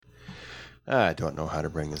I don't know how to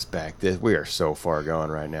bring this back. We are so far gone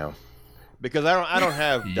right now. Because I don't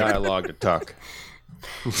have dialogue to talk.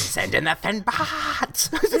 Send in the Finbots!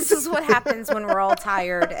 This is what happens when we're all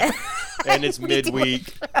tired. And it's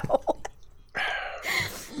midweek.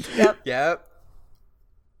 Yep.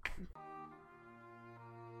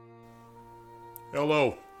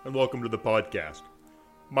 Hello, and welcome to the podcast.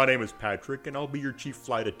 My name is Patrick, and I'll be your chief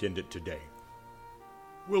flight attendant today.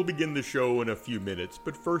 We'll begin the show in a few minutes,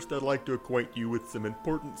 but first I'd like to acquaint you with some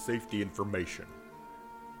important safety information.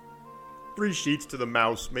 3 Sheets to the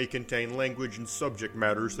Mouse may contain language and subject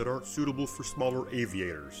matters that aren't suitable for smaller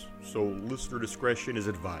aviators, so listener discretion is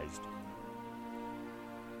advised.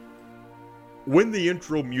 When the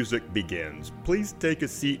intro music begins, please take a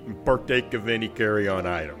seat and partake of any carry-on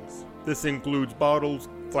items. This includes bottles,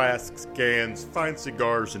 flasks, cans, fine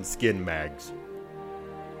cigars, and skin mags.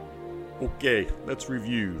 Okay, let's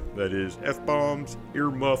review. That is, F-bombs,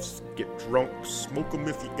 earmuffs, get drunk, smoke 'em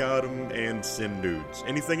if you got 'em, and send nudes.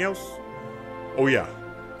 Anything else? Oh yeah,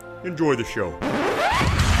 enjoy the show.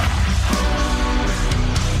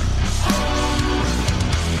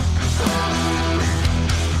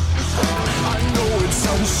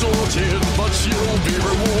 Sounds sorted, but you'll be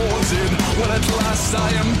rewarded when at last I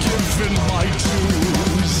am given my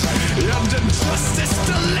dues. And injustice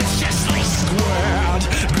deliciously squared,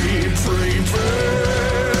 be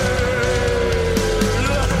prepared.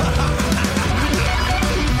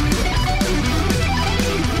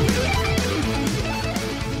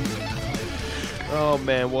 Oh,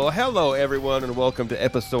 man. Well, hello, everyone, and welcome to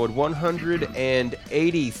episode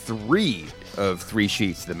 183 of 3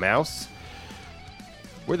 Sheets to the Mouse.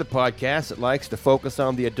 We're the podcast that likes to focus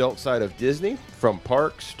on the adult side of Disney, from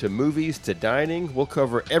parks to movies to dining. We'll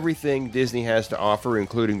cover everything Disney has to offer,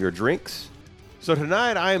 including their drinks. So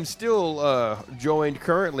tonight, I am still joined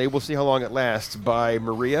currently, we'll see how long it lasts, by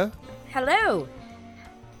Maria. Hello.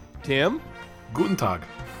 Tim. Guten Tag.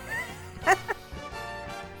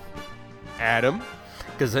 Adam.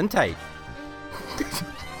 Gesundheit.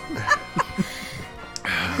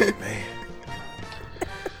 Oh, man.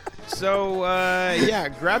 So,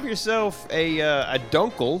 grab yourself a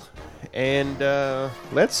dunkel, and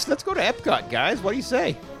let's go to Epcot, guys. What do you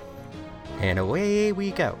say? And away we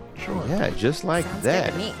go. Sure. Yeah, just like Sounds that.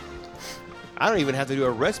 good to me. I don't even have to do a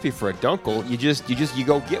recipe for a dunkel. You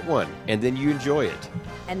go get one, and then you enjoy it.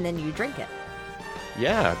 And then you drink it.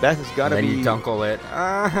 Yeah, that has got to be. Then you dunkle it.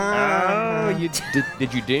 Oh,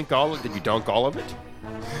 did you dunk all of? Did you dunk all of it?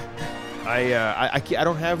 I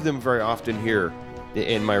don't have them very often here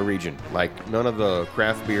in my region. Like, none of the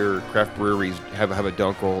craft breweries have a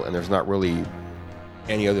dunkel, and there's not really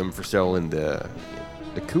any of them for sale in the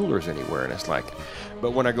coolers anywhere. And it's like,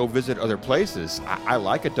 but when I go visit other places, I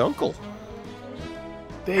like a dunkel.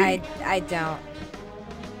 I don't.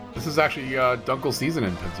 This is actually dunkel season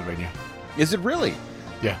in Pennsylvania. Is it really?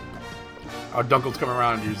 Yeah. Our dunkels come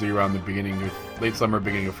around usually around the beginning of late summer,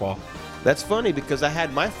 beginning of fall. That's funny because I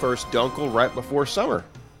had my first dunkel right before summer.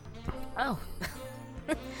 Oh.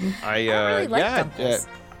 I really like dunkels.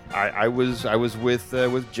 I was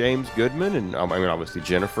with James Goodman and obviously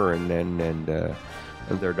Jennifer and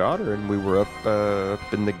their daughter, and we were up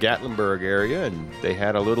in the Gatlinburg area, and they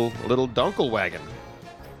had a little dunkel wagon.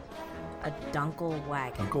 A dunkel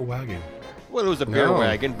wagon. Dunkel wagon. Well, it was a beer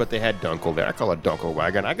wagon, but they had dunkel there. I call it a dunkel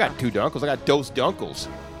wagon. I got 2 dunkels. I got Dos Dunkels.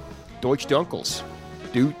 Deutsch Dunkels.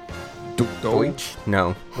 Deutsch?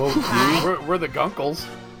 No. Well, we're the gunkels.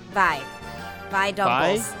 Vi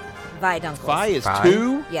dunkels. Vi dunkels. Fi is Vi?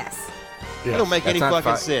 2? Yes. That don't make any That's not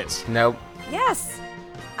fucking fi- sense. Nope. Yes.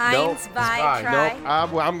 Nope. Eins, Vi, Vi. try.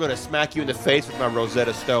 Nope. I'm going to smack you in the face with my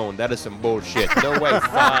Rosetta Stone. That is some bullshit. No way,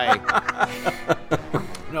 Fi.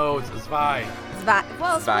 No, it's Vi. Zvi.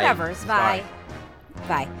 Well, it's Zvi. whatever. Zvi.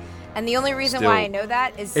 Vi. And the only reason why I know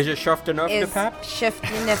that is Is it Schuft enough is to pap? shift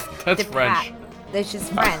That's French. That's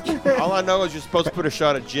just French. All I know is you're supposed to put a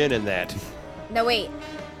shot of gin in that. No, wait.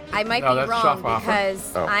 I might No, be that's wrong Schaffhofer.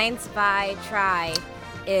 because Oh. Eins, Vi, try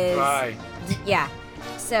is Vi. yeah.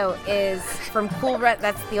 So is from Cool Run.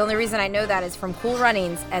 That's the only reason I know that is from Cool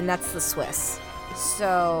Runnings, and that's the Swiss.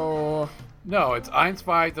 So No, it's 1,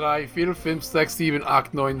 2, 3, 4, 5, 6, 7,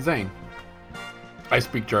 8, 9, 10. I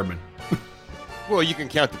speak German. Well, you can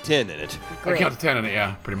count to 10 in it. I great. count to 10 in it,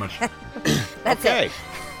 yeah, pretty much. That's Okay. it.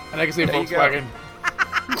 And I can say There you go. Volkswagen.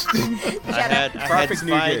 I had Fi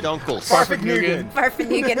dunkels. Farfignugan.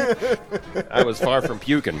 Farfignugan. I was far from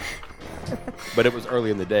puking, but it was early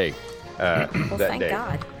in the day. Well, that thank day.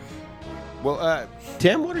 God. Well,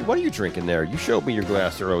 Tim, what are you drinking there? You showed me your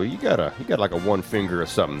glass earlier. You got like a 1 finger of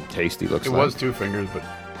something tasty. Looks It like. was 2 fingers, but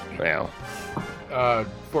Well,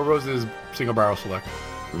 4 Roses single barrel select.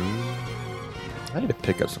 I need to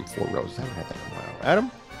pick up some Four Roses. I haven't had that in a while.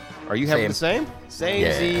 Adam, are you having the same?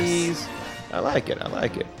 Samesies. Yes. I like it.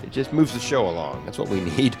 It just moves the show along. That's what we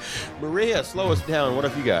need. Maria, slow us down. What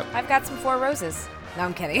have you got? I've got some Four Roses. No,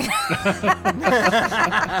 I'm kidding.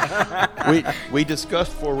 We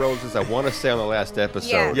discussed Four Roses, I want to say, on the last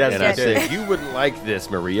episode. Yeah, and yes, I we did. said, you wouldn't like this,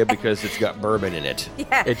 Maria, because it's got bourbon in it.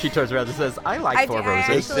 Yeah. And she turns around and says, I like Four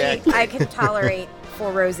Roses. Exactly. I can tolerate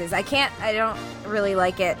Four Roses. I don't really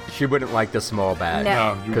like it. She wouldn't like the small batch.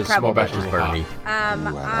 No. No, you Because Probably. small batch is burny.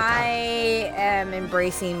 I am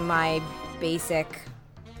embracing my basic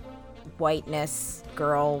whiteness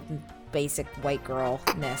girl, basic white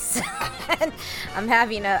girlness. And I'm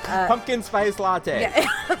having a Pumpkin spice latte. yeah,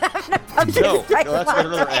 I'm having a pumpkin No, spice that's what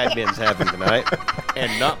another latte. admin's having tonight,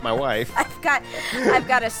 and not my wife. I've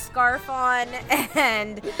got a scarf on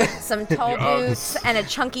and some tall Your boots Uggs. and a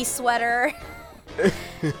chunky sweater.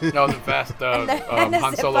 No, the vest, And a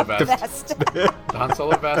Han zip Solo up vest. vest. The Han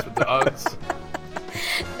Solo vest with the Uggs.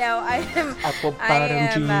 No, I am. Apple I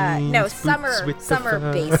bottom am. No, jeans, summer boots with the summer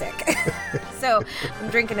fur. basic. So I'm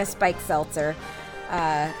drinking a spiked seltzer,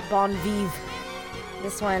 Bon Vive.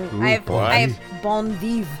 This one Ooh, I have what? Bon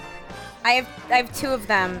Vive. I have two of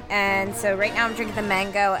them, and so right now I'm drinking the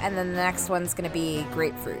mango, and then the next one's gonna be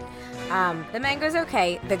grapefruit. The mango's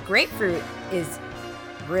okay. The grapefruit is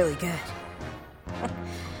really good. I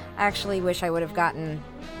actually wish I would have gotten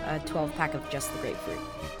a 12-pack of just the grapefruit,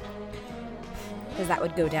 because that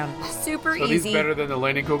would go down super So easy. these better than the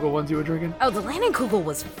Leinenkugel ones you were drinking? Oh, the Leinenkugel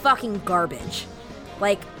was fucking garbage.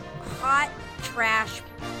 Like, hot trash,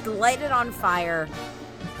 lighted on fire.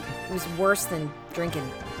 It was worse than drinking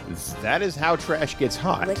That is how trash gets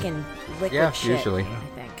hot. liquid Yeah, shit, usually. I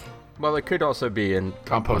think. Well, it could also be in one of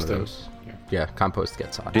Composting. those. Yeah, compost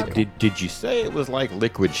gets hot. Did you say it was like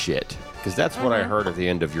liquid shit? Because that's what I heard at the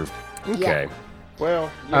end of your. Okay.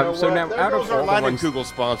 Well, you know so what? now, There out of goes our all the ones- Leinenkugel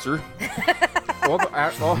sponsor.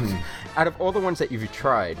 Out of all the ones that you've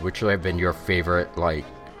tried, which have been your favorite, like,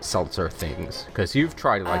 seltzer things? Because you've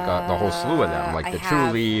tried, like, the whole slew of them. Like I the have.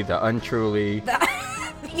 Truly, the Untruly.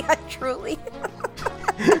 Yeah, truly.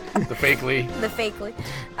 The Fakely. The fakely.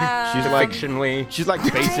 She's like Fictionally. she's like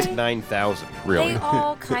basic 9,000, really. They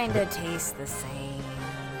all kind of taste the same.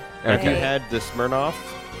 Have you They- had the Smirnoff?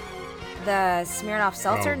 The Smirnoff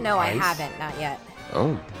Seltzer? Oh, No, I nice. haven't. Not yet.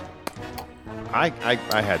 Oh. I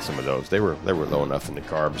had some of those. They were low enough in the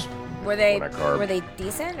carbs. Were they When I carb. were they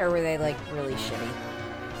decent or were they like really shitty?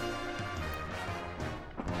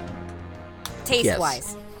 Taste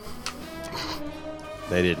wise.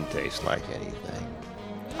 They didn't taste like anything.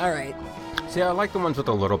 All right. See, I like the ones with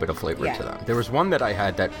a little bit of flavor Yeah. to them. There was one that I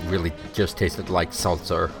had that really just tasted like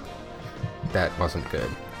seltzer. That wasn't good.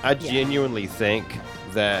 I genuinely think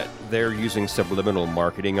that they're using subliminal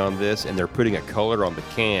marketing on this, and they're putting a color on the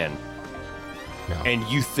can, No. and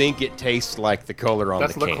you think it tastes like the color on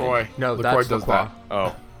That's the can. LaCroix. No, LaCroix that's does LaCroix. that.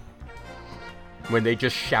 Oh, When they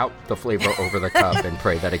just shout the flavor over the cup and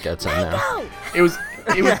pray that it gets in there. Oh, It was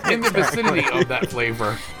in the vicinity of that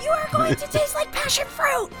flavor. you are going to taste like passion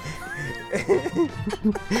fruit.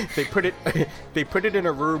 They put it in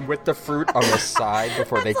a room with the fruit on the side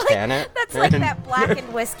before they can it. That's like that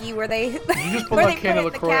blackened whiskey where they just pull where that they can put of it in the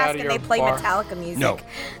LaCroix out cask of and your they play bar? Metallica music. no.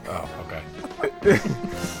 Oh, okay.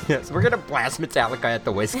 Yes, we're gonna blast Metallica at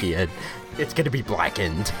the whiskey and it's gonna be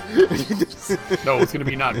blackened. No, it's gonna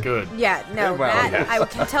be not good. Yeah, no, Well, that yes. I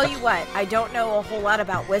can tell you what. I don't know a whole lot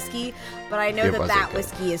about whiskey, but I know It that wasn't that good.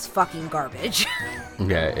 whiskey is fucking garbage.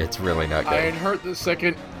 Yeah, it's really not I had good. heard the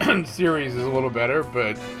second series is a little better,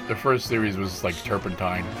 but the first series was like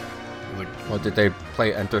turpentine. It was like, Well, did they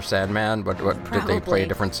play Enter Sandman? What did they play Probably. a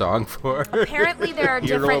different song for? Apparently, there are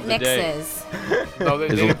Hero different of the day. mixes. no, they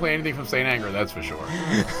didn't play anything from Saint Anger, that's for sure.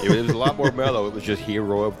 It was a lot more mellow. It was just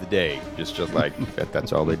hero of the day. Just like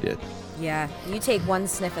that's all they did. Yeah, you take one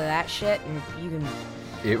sniff of that shit, and you can.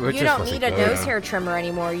 It was You just don't wasn't need a good. nose hair trimmer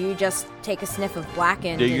anymore. You just take a sniff of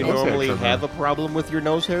blackened. Do you and nose hair normally trimmer. have a problem with your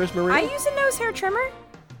nose hairs, Maria? I use a nose hair trimmer.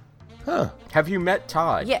 Huh? Have you met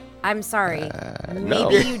Todd? Yeah, I'm sorry. Maybe no.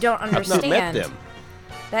 you don't I've understand. not met them.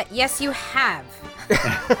 That yes, you have.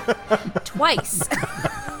 Twice.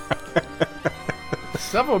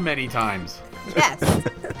 Several many times. Yes.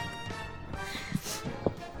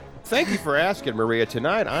 Thank you for asking, Maria.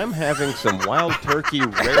 Tonight I'm having some wild turkey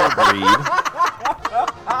rare breed.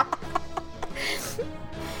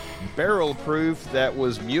 Barrel proof that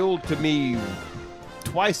was muled to me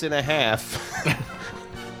twice and a half.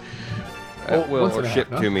 Once and a half,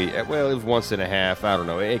 shipped huh? to me. Well, it was once and a half. I don't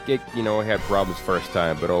know. It had problems first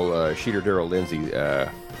time, but old Sheeter Daryl Lindsay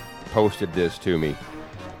posted this to me,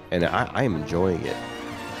 and I am enjoying it.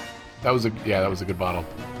 That was a good bottle.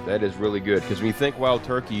 That is really good, because when you think wild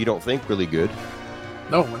turkey, you don't think really good.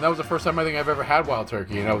 No, and that was the first time I think I've ever had wild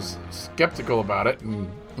turkey, and I was skeptical about it. And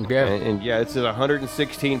Yeah. And yeah, it's at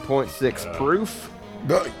 116.6 proof.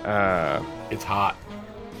 it's hot.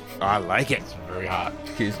 I like it. It's very hot.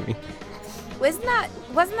 Excuse me. Wasn't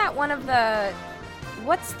that one of the?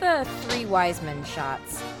 What's the three wise men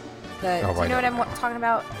shots? Do you know what I'm talking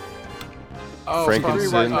about? Oh,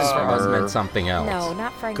 Frankincense, Must myrrh. meant something else. No,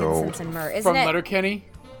 not frankincense and myrrh. Isn't from it? Letterkenny.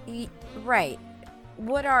 Right.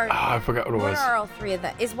 What are? I forgot what it What was. are all three of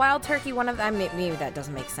them? Is wild turkey one of them? Maybe that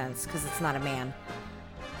doesn't make sense because it's not a man.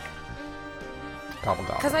 Gobble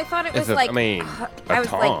gobble. Because I thought it was It's a- like I mean, I a was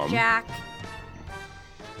Tom. like Jack,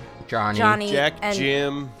 Johnny, Jack, and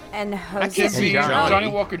Jim. and Jim Jose. Beam, Johnny. Johnny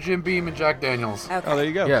Walker, Jim Beam, and Jack Daniels. Okay. Oh, there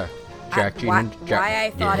you go. Yeah. Jack, Gene, and Jack. Why I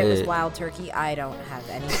thought it was Yeah. wild turkey, I don't have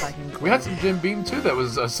any fucking clue. We had some Jim Beam too. That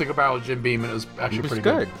was a single barrel Jim Beam, and it was actually It was pretty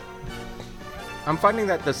good. I'm finding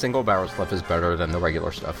that the single barrel stuff is better than the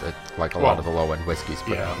regular stuff. Like a lot of the low end whiskeys.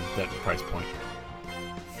 But Yeah, that price point.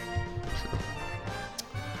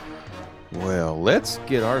 Well, let's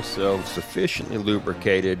get ourselves sufficiently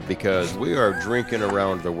lubricated because we are drinking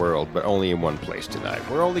around the world, but only in one place tonight.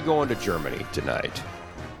 We're only going to Germany tonight.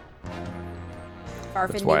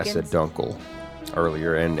 That's why I said Dunkel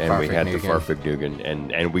earlier, and we had the Farfignugan,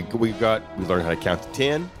 and we learned how to count to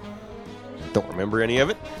 10. Don't remember any of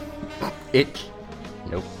it. Itch.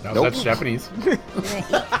 Nope. No, Nope. that's Japanese.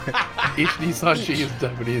 Each Nissan is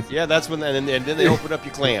Japanese. Yeah, that's when, and then they open up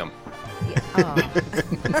your clam.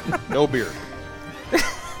 Oh. No beer.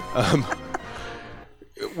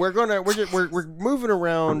 We're moving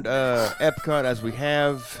around Epcot as we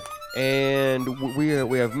have, and we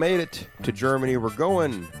have made it to Germany. We're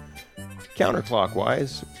going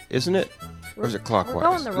counterclockwise, isn't it? Or is it clockwise? We're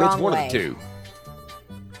going the It's wrong one way. of the two.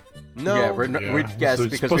 No, Yeah, we Yeah. guessed So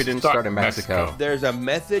it's because supposed we to didn't start start in in Mexico. Mexico. there's a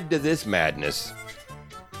method to this madness.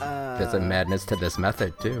 There's a madness to this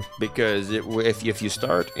method too. Because if you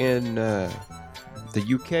start in the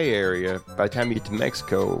UK area, by the time you get to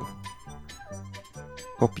Mexico,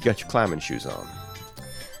 hope you got your climbing shoes on.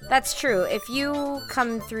 That's true. If you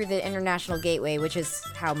come through the International Gateway, which is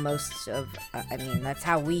how most of, that's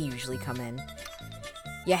how we usually come in.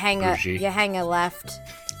 You hang a left.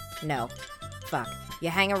 No, fuck. You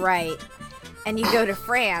hang a right, and you go to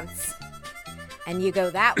France, and you go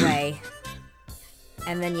that way,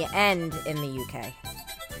 and then you end in the UK,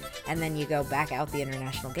 and then you go back out the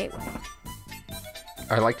International Gateway.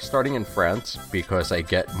 I like starting in France because I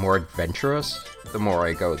get more adventurous the more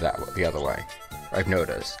I go the other way. I've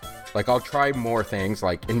noticed. Like, I'll try more things.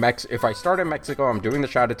 Like, if I start in Mexico, I'm doing the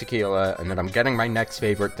shot of tequila, and then I'm getting my next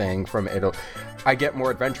favorite thing from Italy. I get more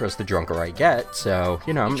adventurous the drunker I get, so,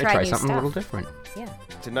 I'm going to try new something a little stuff. different. Yeah.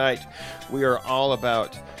 Tonight, we are all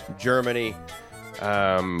about Germany.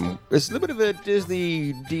 It's a little bit of a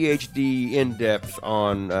Disney DHD in-depth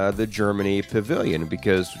on the Germany Pavilion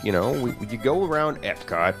because, you go around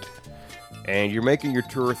Epcot and you're making your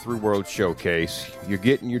tour through World Showcase. You're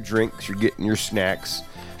getting your drinks, you're getting your snacks.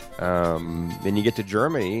 Then you get to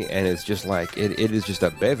Germany and it's just like, it is just a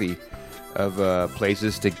bevy of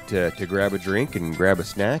places to grab a drink and grab a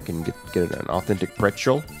snack and get an authentic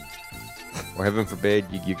pretzel. Or heaven forbid,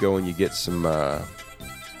 you go and you get some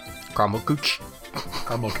Caramel cooch.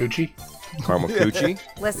 Caramel coochie. caramel coochie.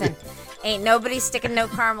 Listen, ain't nobody sticking no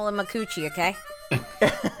caramel in my coochie, okay?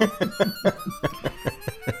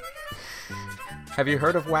 Have you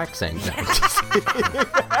heard of waxing?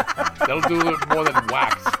 That'll do a little more than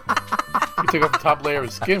wax. You take off the top layer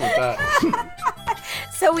of skin with that.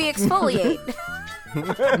 So we exfoliate.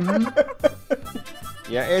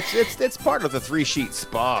 Yeah, it's part of the 3-sheet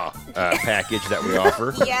spa package that we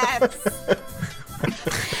offer. Yes.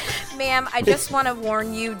 Ma'am, I just want to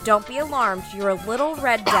warn you, don't be alarmed. You're a little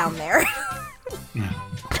red down there.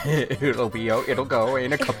 It'll go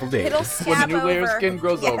in a couple days. It'll scab new layer of over. skin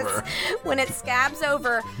grows Yes. over. When it scabs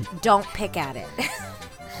over, don't pick at it.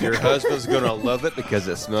 Your husband's gonna love it because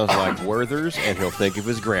it smells like Werther's, and he'll think of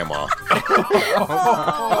his grandma.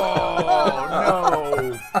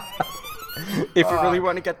 Oh, no. If you really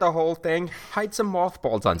want to get the whole thing, hide some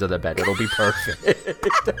mothballs under the bed. It'll be perfect.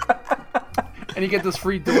 And you get this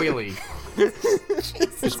free doily.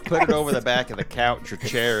 Just put it over the back of the couch or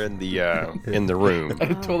chair in the room.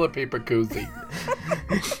 And a toilet paper koozie.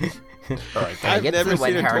 All right, I've get never the one,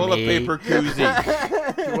 seen a toilet Harvey. paper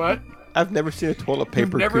koozie. what? I've never seen a toilet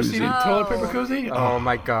paper Never koozie. seen a toilet paper koozie? Oh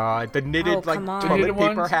my god. The knitted, Oh, come on. toilet The knitted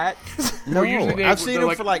paper ones? hats. No, usually I've they're seen them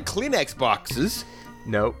like- for like Kleenex boxes.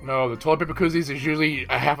 Nope. No, the toilet paper koozies is usually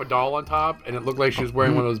a half a doll on top, and it looked like she was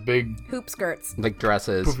wearing one of those big Hoop skirts. Like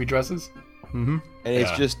dresses. poofy dresses. And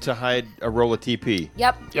it's just to hide a roll of TP.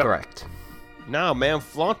 Yep. Correct. No, man,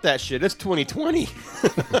 flaunt that shit. It's 2020.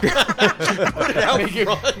 Put it out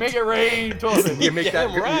front. Make it rain, Torben. You make Yeah,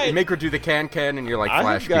 that. right. You make her do the can, and you're like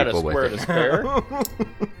flash I've got a people square with to it.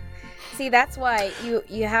 spare. See, that's why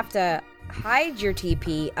you have to hide your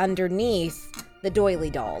TP underneath the doily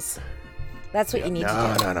dolls. That's what you need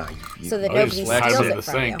to do. No. So that Oh, nobody just slap steals it in it the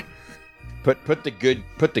from sink. you. Put the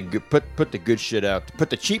good shit out. Put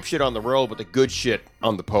the cheap shit on the roll, but the good shit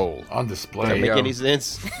on the pole. On Does display. that you make go. any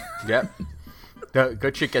sense? Yep. The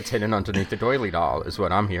good shit gets hidden underneath the doily doll, is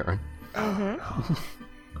what I'm hearing.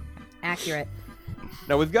 Accurate.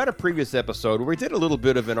 Now, we've got a previous episode where we did a little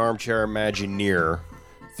bit of an armchair Imagineer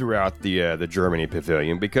throughout the Germany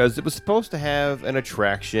Pavilion because it was supposed to have an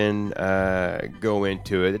attraction go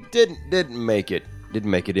into it. It didn't make it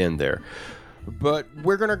in there. But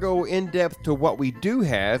we're going to go in depth to what we do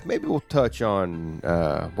have. Maybe we'll touch on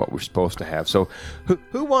what we're supposed to have. So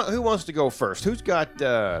who wants to go first? Who's got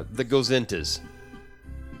the Gozintas?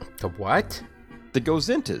 The what? The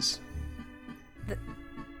Gozintas. The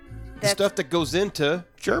That's- stuff that goes into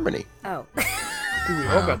Germany. Oh. We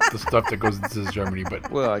all got the stuff that goes into Germany,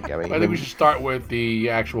 but Well, I mean, I think we should start with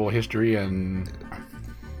the actual history and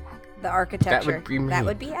The architecture. would be me. That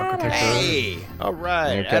would be Adam. Hey, all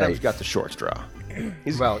right. Okay. Adam's got the short straw.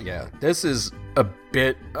 Well, yeah. This is a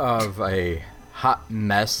bit of a hot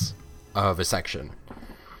mess of a section.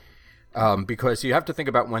 Because you have to think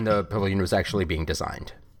about when the pavilion was actually being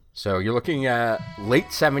designed. So you're looking at late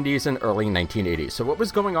 70s and early 1980s. So what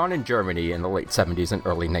was going on in Germany in the late 70s and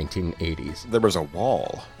early 1980s? There was a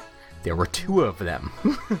wall. There were two of them.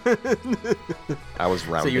 I was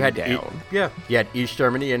So rounding you had down. you had East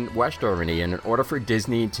Germany and West Germany, and in order for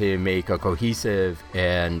Disney to make a cohesive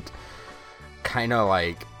and kind of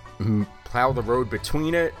like plow the road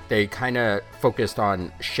between it, they kind of focused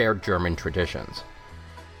on shared German traditions.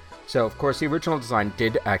 So of course the original design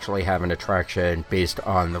did actually have an attraction based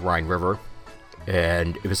on the Rhine River,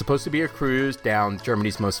 and it was supposed to be a cruise down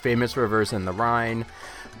Germany's most famous rivers in the Rhine,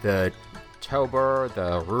 the Tauber,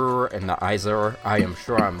 the Ruhr, and the Isar. I am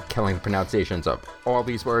sure I'm killing the pronunciations of all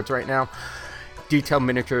these words right now. Detailed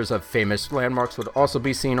miniatures of famous landmarks would also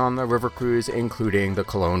be seen on the river cruise, including the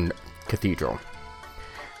Cologne Cathedral.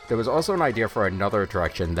 There was also an idea for another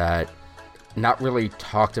attraction that not really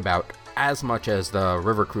talked about as much as the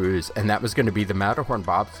river cruise, and that was going to be the Matterhorn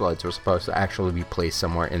bobsleds were supposed to actually be placed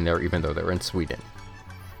somewhere in there, even though they're in Sweden.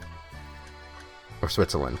 Or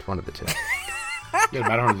Switzerland, one of the two. yeah,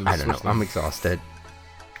 Matterhorn's in I don't know. Switzerland. I'm exhausted.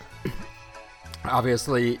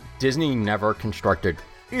 Obviously, Disney never constructed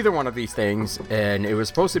either one of these things, and it was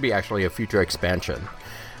supposed to be actually a future expansion,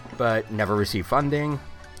 but never received funding.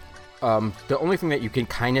 The only thing that you can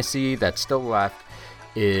kind of see that's still left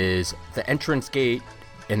is the entrance gate,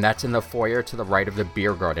 and that's in the foyer to the right of the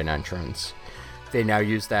beer garden entrance. They now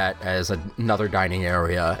use that as another dining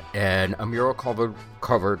area and a mural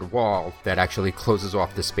covered wall that actually closes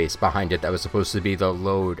off the space behind it that was supposed to be the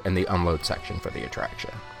load and the unload section for the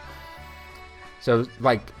attraction. So,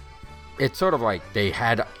 like, it's sort of like they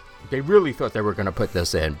really thought they were going to put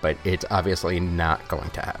this in, but it's obviously not going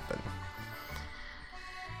to happen.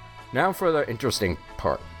 Now for the interesting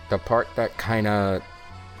part. The part that kind of,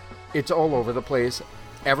 it's all over the place.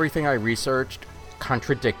 Everything I researched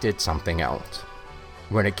contradicted something else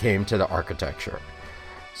when it came to the architecture.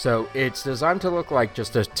 So it's designed to look like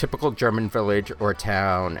just a typical German village or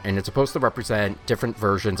town, and it's supposed to represent different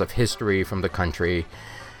versions of history from the country.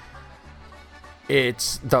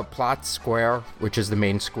 It's the Platz Square, which is the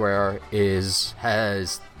main square,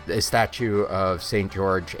 has a statue of St.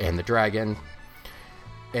 George and the Dragon,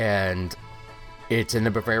 and it's in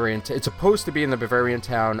the Bavarian. It's supposed to be in the Bavarian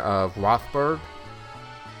town of Rothburg.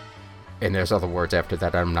 And there's other words after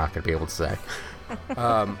that I'm not going to be able to say.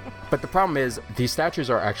 But the problem is, these statues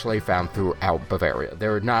are actually found throughout Bavaria.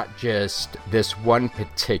 They're not just this one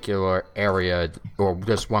particular area or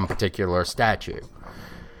this one particular statue.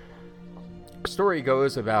 The story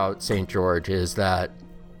goes about St. George is that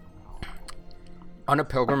on a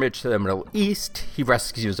pilgrimage to the Middle East, he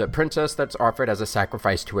rescues a princess that's offered as a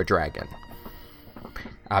sacrifice to a dragon.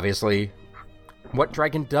 Obviously, what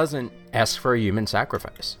dragon doesn't ask for a human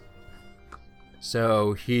sacrifice?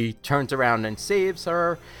 So he turns around and saves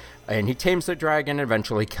her, and he tames the dragon and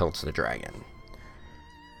eventually kills the dragon.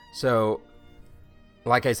 So,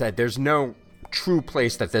 like I said, there's no true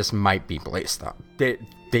place that this might be placed on.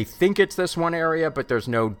 They think it's this one area, but there's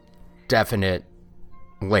no definite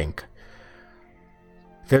link.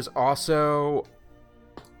 There's also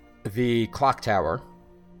the clock tower.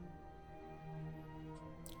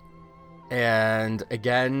 And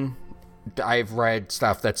again, I've read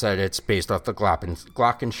stuff that said it's based off the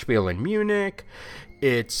Glockenspiel in Munich.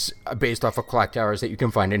 It's based off of clock towers that you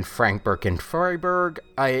can find in Frankfurt and Freiburg.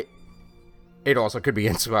 It also could be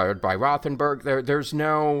inspired by Rothenburg. There's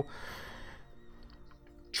no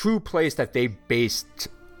true place that they based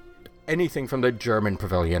anything from the German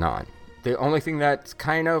pavilion on. The only thing that's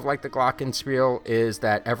kind of like the Glockenspiel is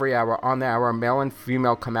that every hour on the hour, male and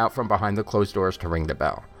female come out from behind the closed doors to ring the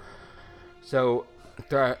bell. So,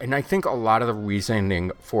 and I think a lot of the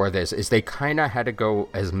reasoning for this is they kind of had to go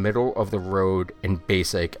as middle of the road and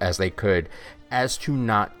basic as they could, as to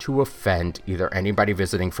not to offend either anybody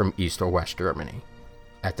visiting from East or West Germany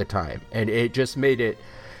at the time. And it just made it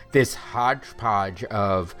this hodgepodge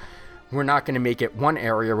of, we're not going to make it one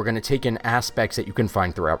area, we're going to take in aspects that you can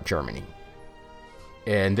find throughout Germany.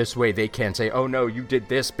 And this way they can't say, oh no, you did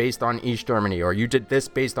this based on East Germany, or you did this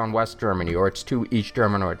based on West Germany, or it's too East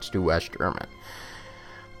German, or it's too West German.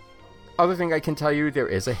 Other thing I can tell you, there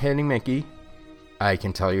is a Hidden Mickey. I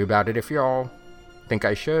can tell you about it if y'all think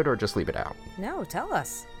I should, or just leave it out. No, tell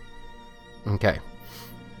us. Okay.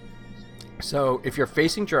 So, if you're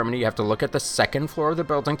facing Germany, you have to look at the second floor of the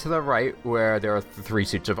building to the right, where there are 3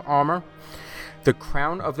 suits of armor. The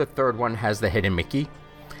crown of the third one has the Hidden Mickey.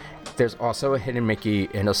 There's also a Hidden Mickey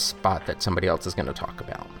in a spot that somebody else is going to talk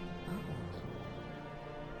about.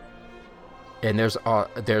 And there's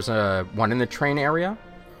a one in the train area,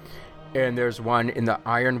 and there's one in the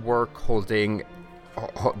ironwork holding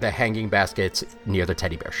the hanging baskets near the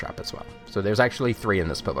teddy bear shop as well. So there's actually 3 in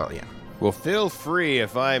this pavilion. Well, feel free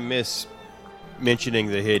if I miss mentioning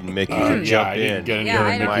the Hidden Mickey to jump I in. didn't get into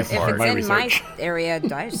Yeah, Hidden if Mickey it's part. in my area,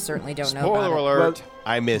 I certainly don't know Spoiler about alert,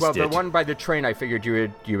 I missed Well, it. the one by the train, I figured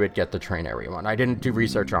you would get the train area one. I didn't do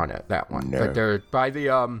research on it, that one. No. But they're by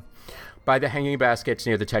the hanging baskets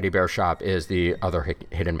near the teddy bear shop is the other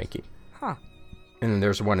Hidden Mickey. it. Huh. And then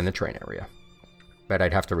there's one in the train area. But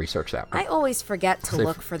I'd have to research that one. I always forget to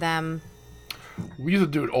look for them. We used to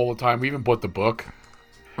do it all the time. We even bought the book.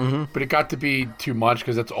 Mm-hmm. But it got to be too much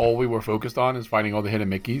because that's all we were focused on, is finding all the hidden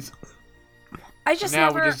Mickeys. I just Now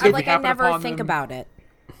we never, just- if we I happen never upon think them- about it.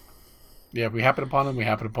 Yeah, if we happen upon them, we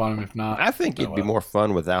happen upon them. If not, I think it'd be more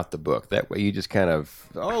fun without the book. That way you just kind of,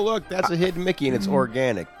 oh, look, that's a Hidden Mickey and it's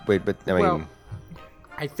organic. But I mean, Well,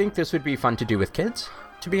 I think this would be fun to do with kids,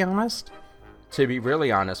 to be honest. To be really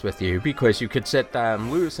honest with you, because you could set them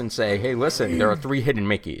loose and say, hey, listen, there are 3 Hidden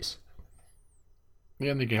Mickeys.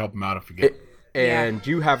 Yeah, and they can help them out if we get. And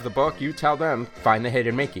you have the book, you tell them, find the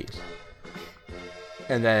Hidden Mickeys.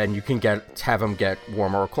 And then you can have them get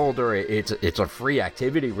warmer or colder. It's a free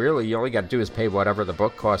activity, really. You only got to do is pay whatever the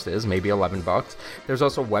book cost is, maybe $11. There's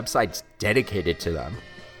also websites dedicated to them.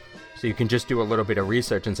 So you can just do a little bit of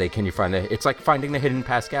research and say, can you find it's like finding the hidden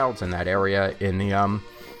Pascals in that area in the,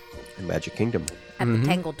 Magic Kingdom. At the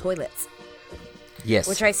Tangled Toilets. yes.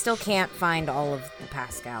 Which I still can't find all of the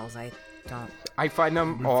Pascals. I don't. I find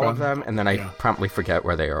them, all of them, and then I promptly forget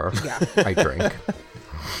where they are. Yeah. I drink.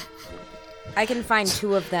 I can find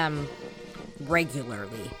 2 of them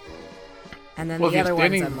regularly. And then Well, if the you're other ones,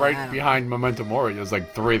 standing I'm like, I right don't- behind Memento Mori, there's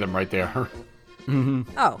like 3 of them right there.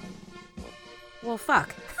 Oh. Well,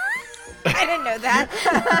 fuck. I didn't know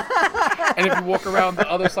that. And if you walk around the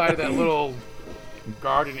other side of that little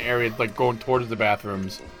garden area, like going towards the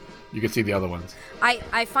bathrooms, you can see the other ones.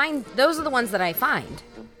 I find those are the ones that I find.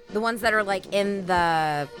 The ones that are like in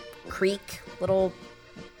the creek, little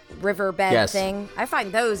riverbed Yes. thing. I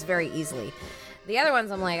find those very easily. The other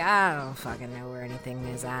ones, I'm like, I don't fucking know where anything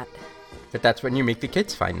is at. But that's when you make the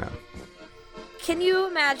kids find them. Can you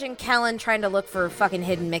imagine Kellen trying to look for fucking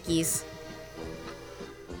hidden Mickeys?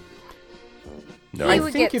 No. I He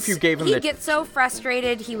would think get if you gave him he'd the- get so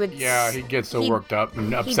frustrated, he would. Yeah, he'd get so he'd- worked up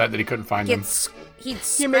and upset that he couldn't find them. He'd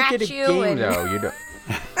You make scratch it a you, game, and though. You don't.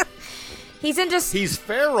 he's into. He's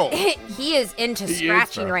feral. He is into He is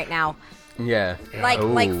scratching feral. right now, Yeah. like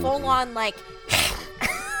Ooh. full on like.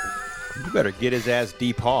 You better get his ass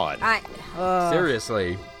depawed.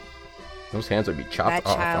 Seriously. Those hands would be chopped That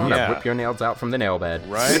off. I'm child. gonna Yeah. whip your nails out from the nail bed.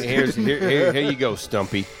 Right? Here you go,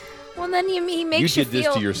 Stumpy. Well, then he makes You you did this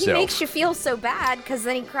feel. to He yourself. makes you feel so bad because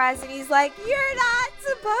then he cries and he's like, "You're not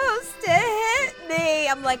supposed to hit me."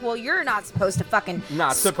 I'm like, "Well, you're not supposed to fucking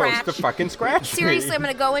Not supposed to scratch. fucking scratch Seriously, me. I'm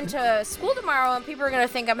gonna go into school tomorrow and people are gonna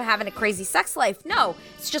think I'm having a crazy sex life. No,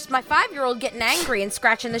 it's just my 5-year-old getting angry and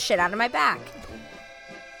scratching the shit out of my back.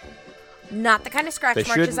 Not the kind of scratch They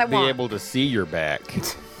marches I shouldn't be want. able to see your back.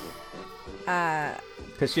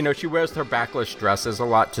 Because, she wears her backless dresses a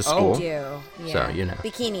lot to school. I do. Yeah.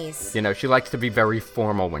 Bikinis. She likes to be very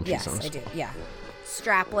formal when she's Yes, on I school. do. Yeah.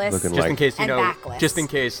 Strapless. Looking Just in case, And backless. just in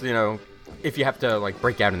case, if you have to like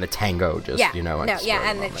break out in the tango, just Yeah. you know. No. Yeah.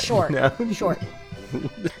 And it's short. Short.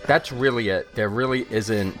 That's really it. There really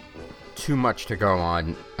isn't too much to go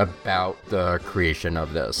on about the creation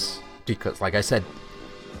of this because, like I said,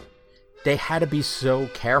 they had to be so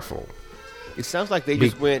careful. It sounds like they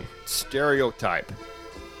just went stereotype.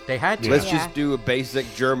 They had to. Let's Yeah. just do a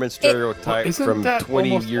basic German stereotype Isn't from that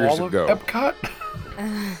 20 almost years all ago. Of Epcot?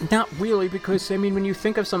 Not really, because I mean, when you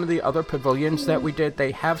think of some of the other pavilions that we did,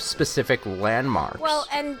 they have specific landmarks. Well,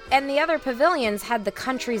 and the other pavilions had the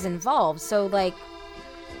countries involved. So, like,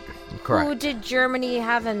 correct. who did Germany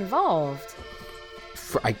have involved?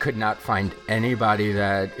 I could not find anybody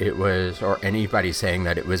that it was, or anybody saying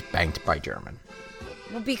that it was banked by German.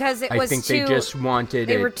 Well, because it I was think too. they just wanted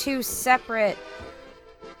They it. were two separate.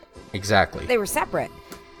 Exactly. They were separate.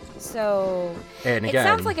 So And it again,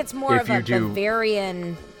 sounds like it's more if of a you do-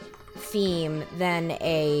 Bavarian theme than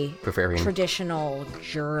a Bavarian. traditional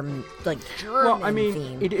German Well, I mean,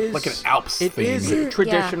 theme. it is Like an Alps It theme. is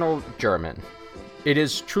traditional German. It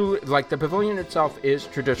is true. Like the pavilion itself is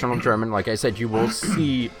traditional German. Like I said, you will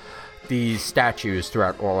see these statues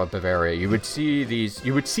throughout all of Bavaria. You would see these.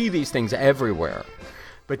 You would see these things everywhere.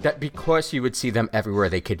 But that because you would see them everywhere,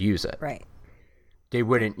 they could use it. Right. They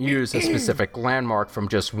wouldn't use a specific landmark from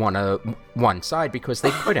just one side because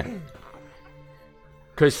they couldn't.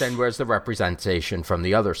 Because then where's the representation from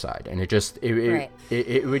the other side? And Right.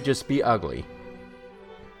 it would just be ugly.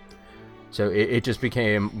 So it just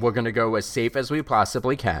became, we're going to go as safe as we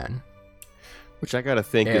possibly can. Which I gotta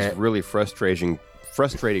think is really frustrating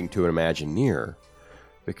to an Imagineer.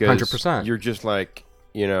 Because 100%. you're just like,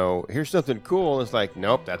 you know, here's something cool. And it's like,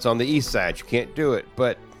 nope, that's on the east side. You can't do it.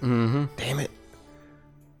 But, damn it.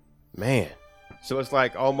 Man. So it's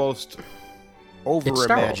like almost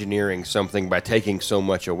over-Imagineering something by taking so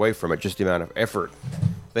much away from it. Just the amount of effort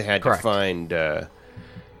they had Correct. to find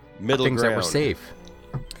middle Things ground. that were safe.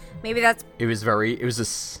 Maybe that's It was a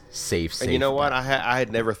safe. And you know what? bet. I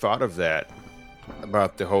had never thought of that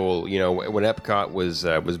about the whole, you know, when Epcot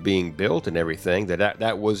was being built and everything.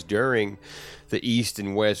 That was during the East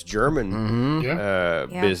and West German Yeah.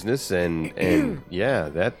 Yeah. business, and yeah,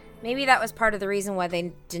 that maybe that was part of the reason why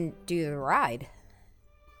they didn't do the ride.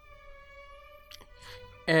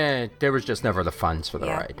 There was just never the funds for the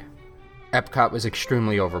Yeah. ride. Epcot was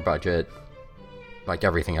extremely over budget, like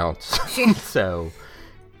everything else. So,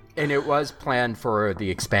 and it was planned for the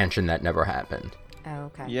expansion that never happened. Oh,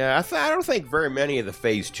 okay. yeah. I don't think very many of the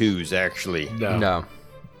Phase 2s actually. No. No.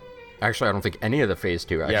 Actually, I don't think any of the Phase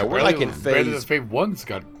 2 actually. Yeah, we're like in phase. Phase 1's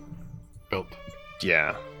got built.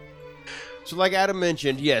 Yeah. So, like Adam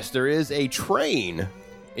mentioned, yes, there is a train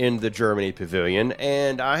in the Germany Pavilion,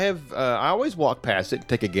 and I always walk past it and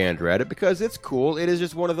take a gander at it because it's cool. It is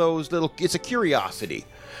just one of those little. It's a curiosity,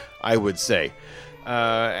 I would say.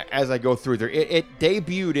 As I go through there, it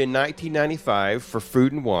debuted in 1995 for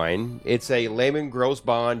Food and Wine. It's a Lehman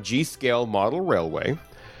Grossbahn G-scale model railway.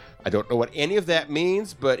 I don't know what any of that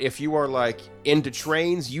means, but if you are like into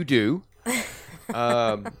trains, you do.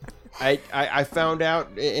 I found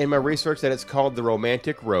out in my research that it's called the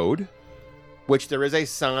Romantic Road, which there is a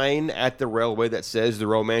sign at the railway that says the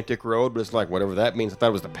Romantic Road, but it's like whatever that means. I thought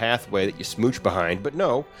it was the pathway that you smooch behind, but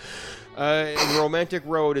no. The Romantic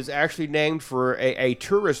Road is actually named for a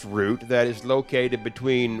tourist route that is located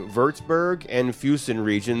between Würzburg and Füssen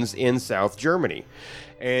regions in South Germany.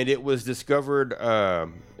 And it was discovered,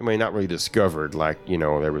 not really discovered, like, you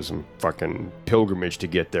know, there was some fucking pilgrimage to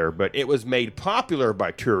get there, but it was made popular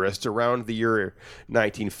by tourists around the year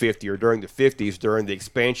 1950 or during the 50s during the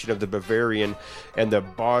expansion of the Bavarian and the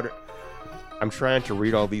I'm trying to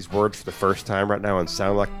read all these words for the first time right now and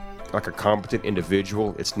sound like a competent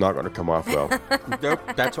individual. It's not going to come off well. Nope.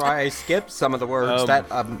 That's why I skipped some of the words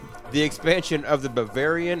The expansion of the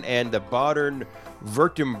Bavarian and the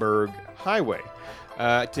Baden-Württemberg highway.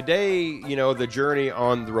 Today, you know, the journey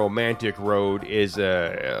on the Romantic Road is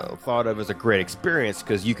thought of as a great experience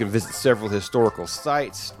because you can visit several historical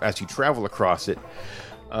sites as you travel across it.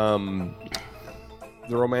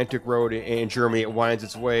 The Romantic Road in Germany, it winds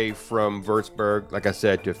its way from Würzburg, like I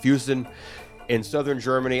said, to Füssen in southern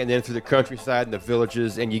Germany, and then through the countryside and the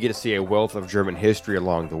villages, and you get to see a wealth of German history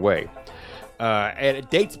along the way. And it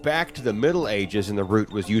dates back to the Middle Ages, and the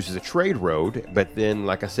route was used as a trade road. But then,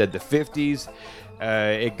 like I said, the 50s,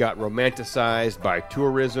 it got romanticized by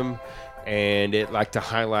tourism, and it liked to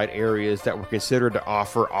highlight areas that were considered to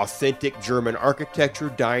offer authentic German architecture,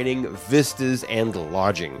 dining, vistas, and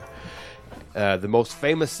lodging. The most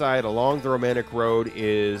famous site along the Romantic Road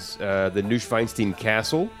is the Neuschwanstein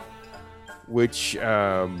Castle, which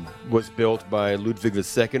was built by Ludwig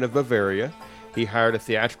II of Bavaria. he hired a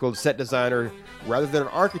theatrical set designer rather than an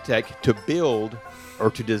architect to build or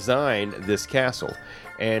to design this castle.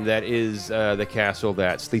 And that is the castle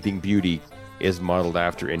that Sleeping Beauty is modeled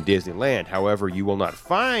after in Disneyland. However, you will not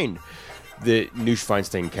find the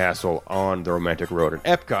Neuschwanstein Castle on the Romantic Road in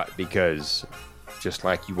Epcot, because just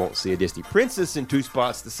like you won't see a Disney princess in two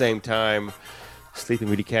spots at the same time, Sleeping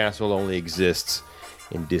Beauty Castle only exists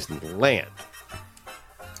in Disneyland.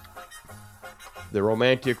 The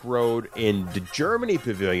Romantic Road in the Germany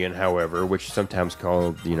Pavilion, however, which is sometimes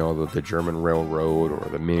called, the German Railroad or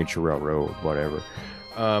the Miniature Railroad, whatever.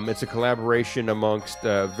 It's a collaboration amongst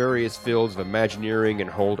various fields of Imagineering and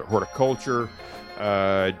horticulture,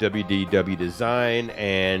 WDW Design,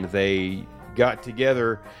 and they got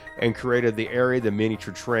together and created the area the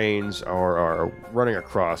miniature trains are running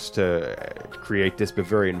across to create this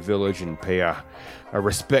Bavarian village and pay a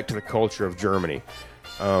respect to the culture of Germany.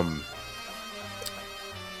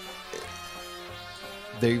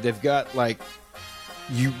 They've got, like,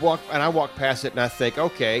 I walk past it and I think,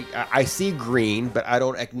 okay, I see green, but I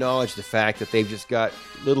don't acknowledge the fact that they've just got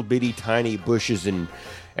little bitty tiny bushes and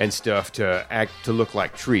stuff to look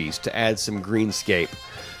like trees, to add some greenscape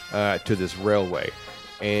to this railway.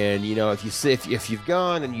 And if you've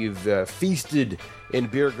gone and you've feasted in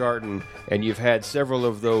Biergarten and you've had several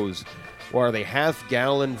of those, or are they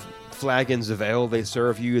half-gallon flagons of ale they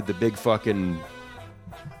serve you, the big fucking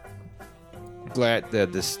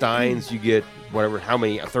the steins, you get whatever, how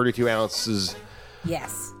many, 32 ounces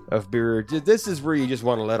Yes. of beer. This is where you just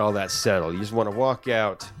want to let all that settle. You just want to walk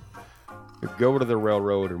out, go to the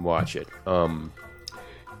railroad and watch it.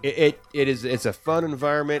 It's a fun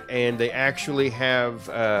environment, and they actually have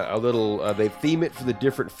a little, they theme it for the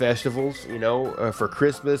different festivals, for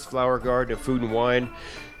Christmas, Flower Garden, and Food and Wine.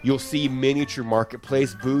 You'll see miniature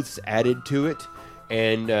marketplace booths added to it,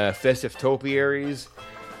 and festive topiaries.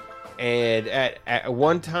 And at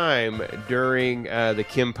one time during the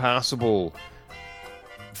Kim Possible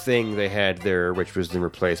thing they had there, which was then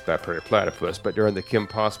replaced by Prairie Platypus, but during the Kim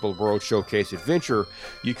Possible World Showcase Adventure,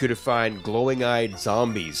 you could find glowing-eyed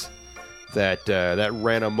zombies that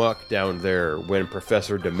ran amok down there when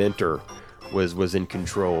Professor Dementor was in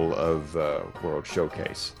control of World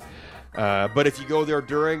Showcase. But if you go there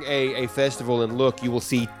during a festival and look, you will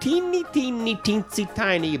see teeny, teensy,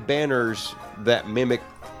 tiny banners that mimic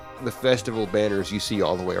the festival banners you see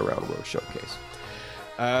all the way around World Showcase.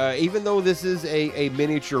 Even though this is a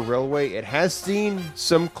miniature railway, it has seen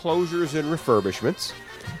some closures and refurbishments.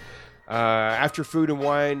 After Food and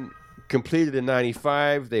Wine completed in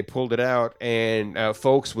 95, they pulled it out, and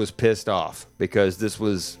folks was pissed off because this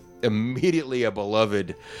was immediately a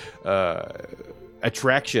beloved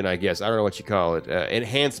attraction, I guess. I don't know what you call it.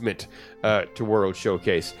 Enhancement to World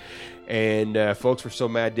Showcase. And folks were so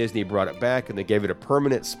mad Disney brought it back, and they gave it a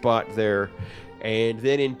permanent spot there. And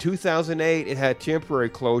then in 2008, it had temporary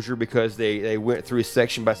closure because they went through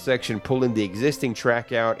section by section, pulling the existing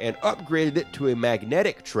track out and upgraded it to a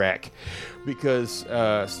magnetic track because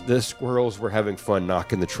the squirrels were having fun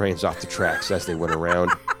knocking the trains off the tracks as they went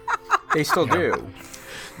around. They still do.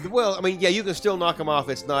 Well, I mean, yeah, you can still knock them off.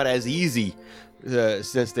 It's not as easy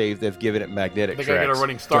since they've given it magnetic I tracks. think I get a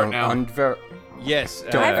running start now. Yes.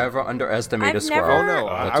 Don't ever underestimate a I've squirrel. Oh, no.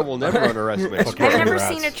 I will never underestimate a Okay. squirrel. I've never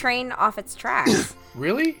Congrats. seen a train off its tracks.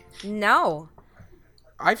 Really? No.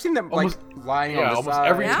 I've seen them Almost- lying on Yeah, the almost side.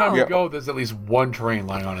 every time No. you go, there's at least one train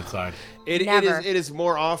lying on its side. It Never. is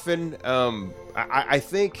more often. I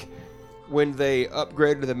think when they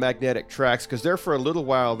upgraded the magnetic tracks, because there for a little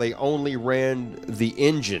while they only ran the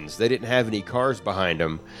engines. They didn't have any cars behind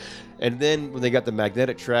them. And then when they got the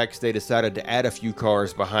magnetic tracks, they decided to add a few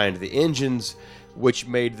cars behind the engines, which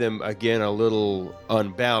made them, again, a little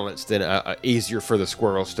unbalanced and easier for the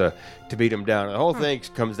squirrels to beat them down. And the whole thing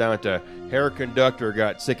comes down to Herr Conductor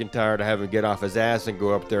got sick and tired of having to get off his ass and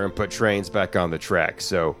go up there and put trains back on the track.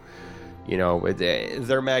 So,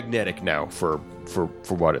 they're magnetic now for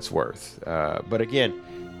what it's worth. But again,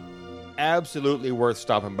 absolutely worth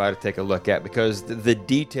stopping by to take a look at, because the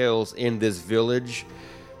details in this village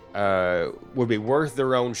would be worth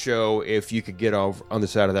their own show if you could get off on the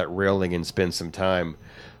side of that railing and spend some time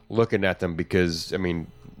looking at them, because, I mean,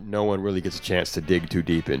 no one really gets a chance to dig too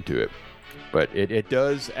deep into it. But it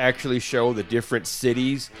does actually show the different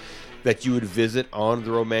cities that you would visit on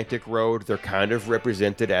the Romantic Road. They're kind of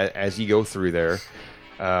represented as you go through there.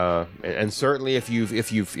 And certainly if you've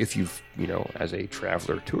as a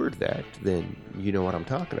traveler toured that, then you know what I'm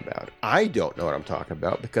talking about. I don't know what I'm talking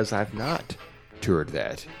about because I've not toured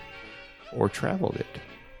that or traveled it.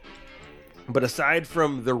 But aside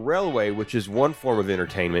from the railway, which is one form of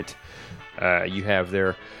entertainment you have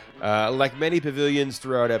there, Like many pavilions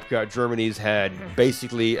throughout Epcot, Germany's had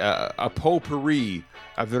basically a potpourri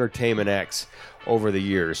of entertainment acts over the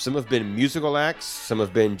years. Some have been musical acts, some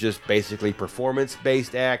have been just basically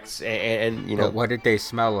performance-based acts, and you know. But what did they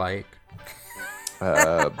smell like?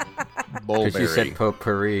 Mulberry. Because you said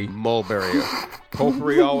potpourri. Mulberry.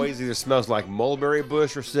 Potpourri always either smells like mulberry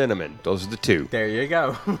bush or cinnamon. Those are the two. There you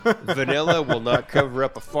go. Vanilla will not cover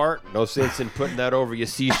up a fart. No sense in putting that over your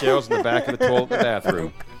seashells in the back of the toilet in the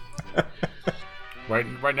bathroom.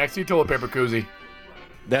 Right next to your toilet paper koozie.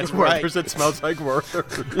 That's right. Werther's, it smells like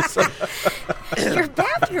Werther's. Your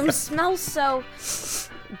bathroom smells so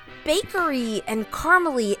bakery and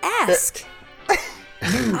caramely-esque.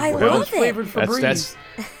 I love it. Flavored Febreze. That's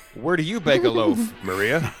where do you bake a loaf,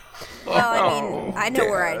 Maria? Well, I mean, I know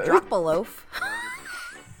where I drop a loaf.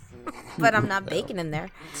 But I'm not baking in there.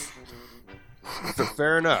 So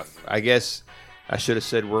fair enough. I guess I should have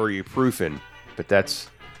said where are you proofing, but that's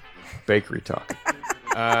bakery talk.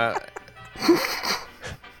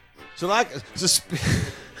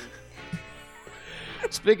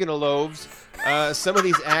 Speaking of loaves, some of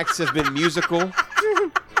these acts have been musical.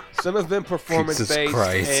 Some have been performance-based,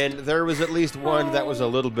 and there was at least one that was a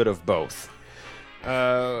little bit of both.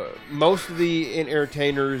 Most of the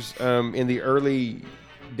entertainers in the early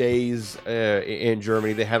days in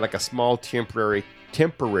Germany, they had like a small temporary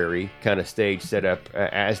kind of stage set up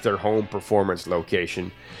as their home performance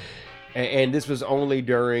location. And this was only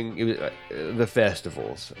during the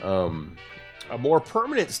festivals. A more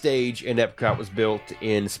permanent stage in Epcot was built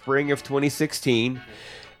in spring of 2016.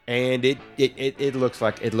 And it looks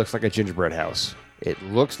like a gingerbread house. It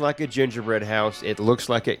looks like a gingerbread house. It looks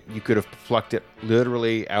like you could have plucked it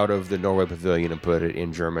literally out of the Norway Pavilion and put it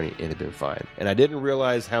in Germany, and it'd been fine. And I didn't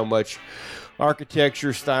realize how much architecture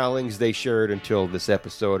stylings they shared until this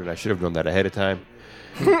episode, and I should have known that ahead of time.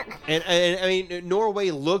 and I mean,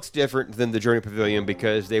 Norway looks different than the Journey Pavilion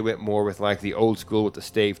because they went more with like the old school with the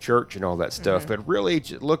stave church and all that stuff. But really,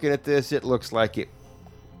 looking at this, it looks like it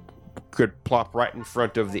could plop right in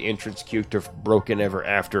front of the entrance queue to Broken Ever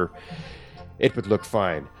After. It would look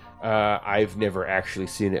fine. I've never actually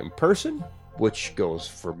seen it in person, which goes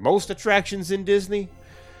for most attractions in Disney.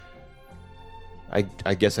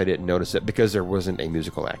 I guess I didn't notice it because there wasn't a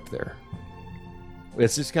musical act there.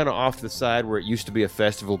 It's just kind of off the side where it used to be a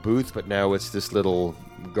festival booth, but now it's this little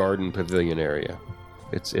garden pavilion area.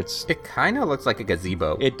 It kind of looks like a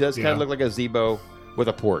gazebo. It does kind of look like a gazebo with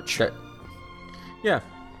a porch. Yeah.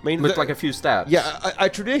 I mean, with like a few steps. Yeah, a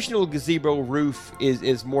traditional gazebo roof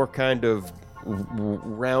is more kind of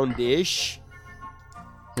roundish.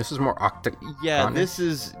 This is more octagon. Yeah, this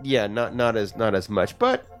is not as much.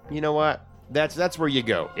 But you know what? That's where you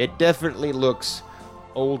go. It definitely looks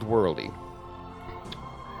old worldy.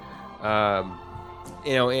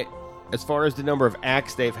 As far as the number of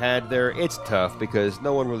acts they've had there, it's tough because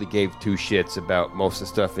no one really gave two shits about most of the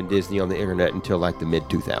stuff in Disney on the internet until like the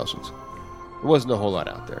mid-2000s. There wasn't a whole lot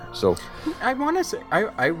out there. So I want to say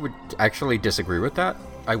I would actually disagree with that.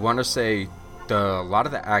 I want to say a lot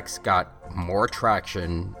of the acts got more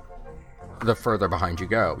traction the further behind you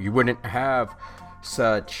go. You wouldn't have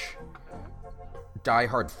such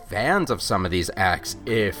diehard fans of some of these acts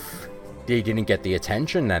if they didn't get the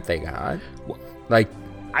attention that they got. Like,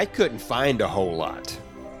 I couldn't find a whole lot.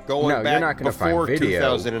 Going you're back not gonna before find video.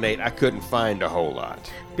 2008, I couldn't find a whole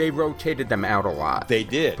lot. They rotated them out a lot. They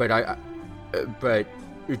did. But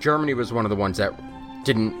Germany was one of the ones that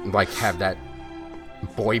didn't like have that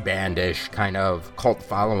boy bandish kind of cult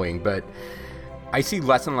following. But I see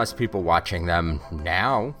less and less people watching them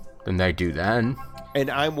now than they do then. And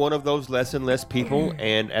I'm one of those less and less people.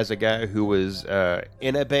 And as a guy who was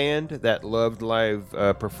in a band that loved live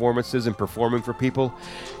performances and performing for people,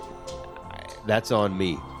 that's on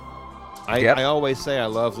me. I always say I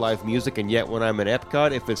love live music, and yet when I'm in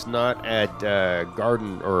Epcot, if it's not at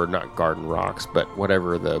not Garden Rocks, but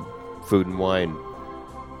whatever the Food and Wine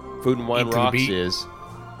Rocks is,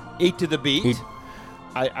 Eat to the Beat,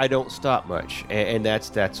 I don't stop much, and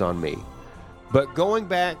that's on me. But going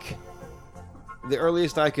back, the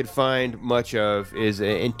earliest I could find much of is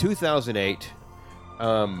in 2008,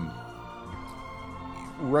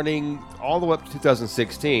 running all the way up to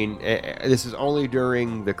 2016. This is only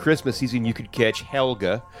during the Christmas season you could catch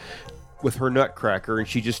Helga with her Nutcracker, and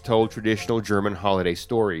she just told traditional German holiday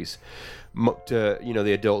stories to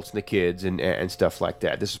the adults and the kids and stuff like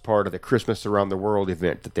that. This is part of the Christmas Around the World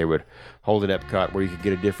event that they would hold in Epcot, where you could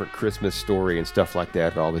get a different Christmas story and stuff like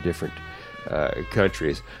that in all the different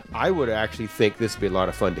countries. I would actually think this would be a lot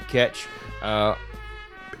of fun to catch.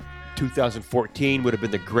 2014 would have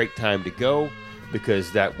been the great time to go,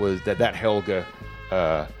 because that Helga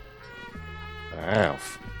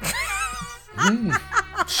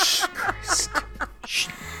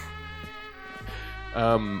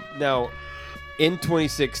Now, in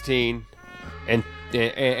 2016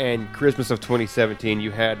 and Christmas of 2017,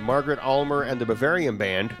 you had Margaret Almer and the Bavarian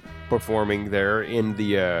Band performing there in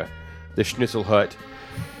the Schnitzel Hut.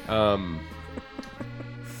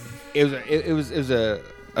 It was a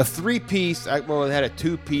three-piece. Well, it had a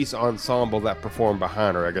two-piece ensemble that performed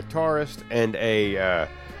behind her: a guitarist and a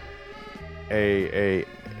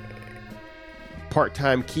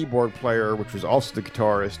part-time keyboard player, which was also the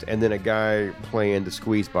guitarist, and then a guy playing the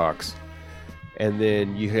squeeze box. And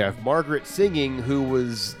then you have Margaret singing, who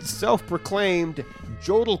was self-proclaimed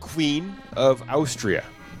Jodel Queen of Austria.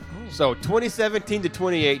 So 2017 to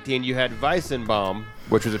 2018, you had Weissenbaum,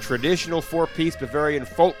 which was a traditional four-piece Bavarian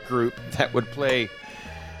folk group that would play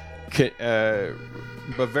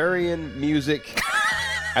Bavarian music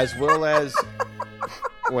as well as...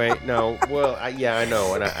 Wait, no. Well, I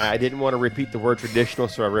know, and I didn't want to repeat the word traditional,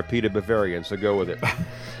 so I repeated Bavarian, so go with it.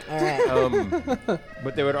 All right.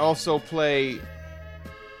 But they would also play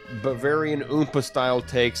Bavarian Oompa-style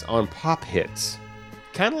takes on pop hits.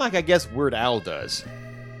 Kind of like, I guess, Weird Al does.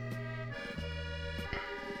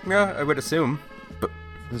 Yeah, I would assume.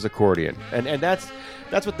 His accordion. And that's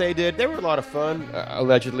what they did. They were a lot of fun,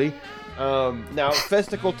 allegedly. Now,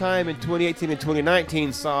 Festival Time in 2018 and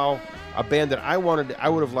 2019 saw a band that I would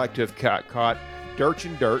have liked to have caught, Dirch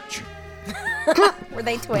and Dirch. Were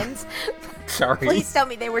they twins? Sorry. Please tell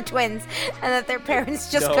me they were twins and that their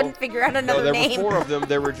parents just couldn't figure out another name. There were 4 of them.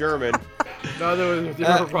 They were German. No, they were a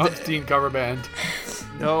Rammstein cover band.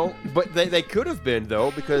 No, but they could have been,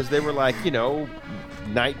 though, because they were like,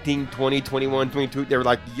 19, 20, 21, 22. They were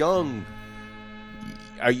like young,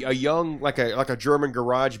 a young, like a German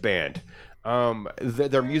garage band.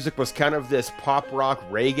 Their music was kind of this pop rock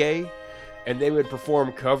reggae, and they would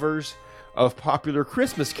perform covers of popular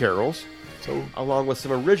Christmas carols, along with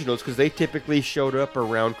some originals, because they typically showed up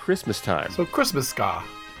around Christmas time. So Christmas ska.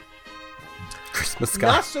 Christmas ska.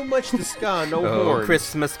 Not so much the ska, no Oh, horns.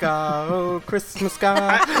 Christmas ska. Oh, Christmas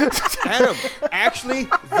ska. Adam, actually,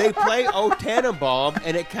 they play O Tannenbaum,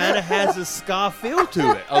 and it kind of has a ska feel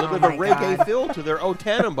to it. A little bit of a my reggae God. feel to their O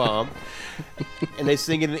Tannenbaum. And they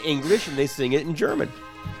sing it in English, and they sing it in German.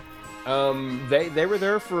 They were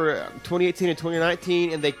there for 2018 and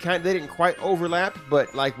 2019, and they didn't quite overlap,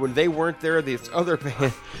 but like when they weren't there, this other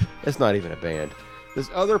band, it's not even a band, this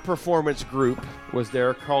other performance group was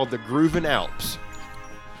there called the Grooven Alps.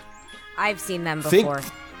 I've seen them before.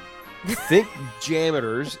 Think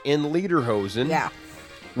janitors in lederhosen Yeah.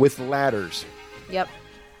 with ladders. Yep.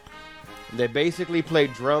 They basically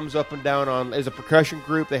played drums up and down as a percussion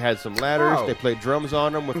group. They had some ladders. Oh. They played drums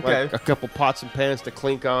on them with like a couple pots and pans to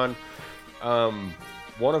clink on.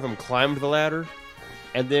 One of them climbed the ladder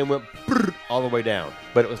and then went all the way down.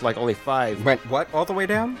 But it was like only 5. Went what? All the way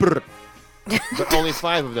down? But only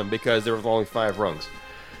 5 of them because there was only 5 rungs.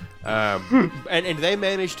 And they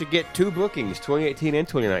managed to get 2 bookings, 2018 and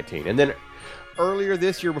 2019. And then earlier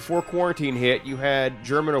this year, before quarantine hit, you had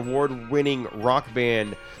German award-winning rock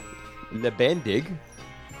band Lebendig.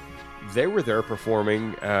 They were there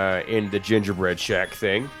performing in the Gingerbread Shack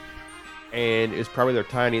thing, and it's probably their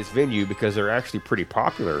tiniest venue because they're actually pretty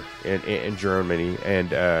popular in Germany.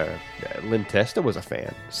 And Lynn Testa was a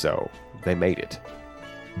fan, so they made it.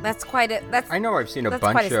 That's quite a. That's. I know I've seen a That's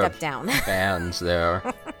bunch quite a step of down. bands there.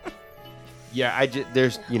 Yeah,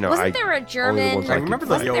 there's Wasn't there a German? ones I can remember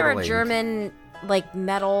the Wasn't there a yodeling. German like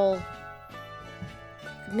metal?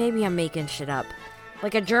 Maybe I'm making shit up.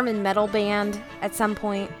 Like a German metal band at some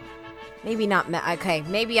point. Maybe not. Okay,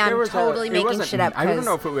 maybe There I'm was totally it making wasn't- shit up. I don't 'cause-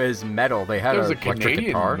 know if it was metal. They had It was a electric Canadian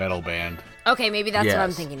guitar. metal band. Okay, maybe that's what I'm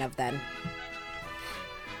Yes. thinking of then.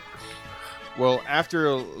 Well, after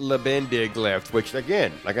Lebendig left, which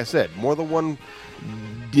again, like I said, more than one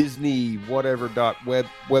Disney whatever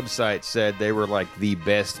website said they were like the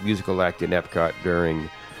best musical act in Epcot during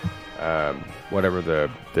whatever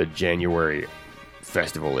the January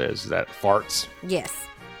festival is. Is that Farts? Yes.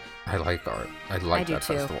 I like art. I like I do that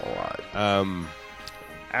too. festival a lot.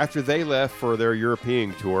 After they left for their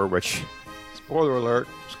European tour, which, spoiler alert,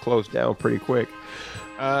 was closed down pretty quick,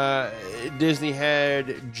 Disney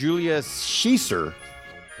had Julia Schieser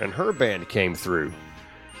and her band came through.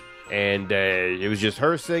 And it was just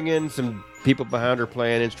her singing, some people behind her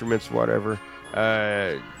playing instruments, whatever.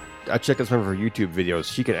 I checked out some of her YouTube videos.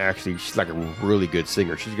 She's like a really good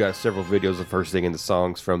singer. She's got several videos of her singing the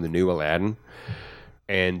songs from the new Aladdin.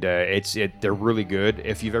 And they're really good.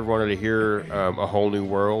 If you've ever wanted to hear A Whole New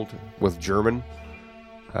World with German,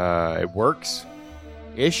 it works.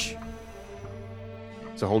 Ish.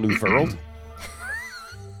 It's a whole new world.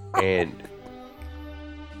 And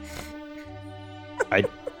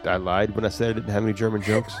I lied when I said I didn't have any German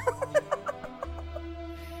jokes.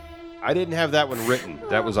 I didn't have that one written.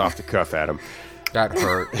 That was off the cuff, Adam. That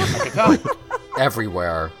hurt. Like,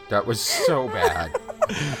 everywhere. That was so bad.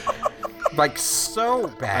 Like, so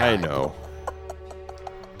bad. I know.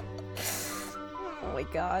 Oh my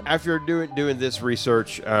god. After doing this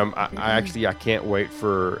research, I can't wait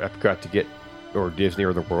for Epcot to get, or Disney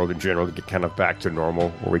or the world in general, to get kind of back to normal,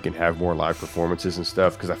 where we can have more live performances and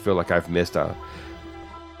stuff, because I feel like I've missed a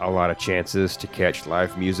lot of chances to catch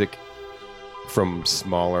live music from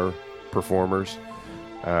smaller performers,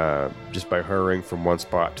 just by hurrying from one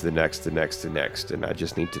spot to the next, and I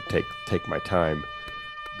just need to take my time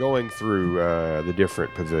going through the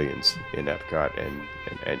different pavilions in Epcot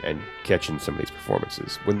and catching some of these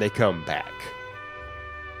performances when they come back.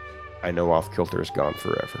 I know Off Kilter is gone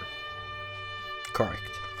forever. Correct.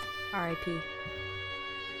 R.I.P.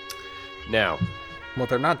 Now, Well,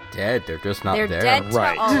 they're not dead. They're just not They're there. dead to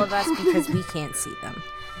Right. all of us because we can't see them.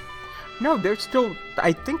 No, they're still.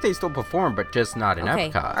 I think they still perform, but just not in Okay.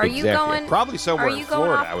 Epcot. Are you exactly. going? Probably somewhere Are you in going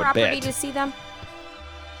Florida, off I would property bet. to see them?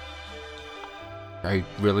 I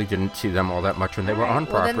really didn't see them all that much when they were on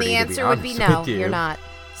Well, property. then the to answer would be honest no. with you. You're not.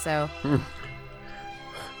 So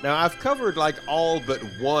Now, I've covered like all but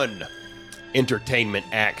one entertainment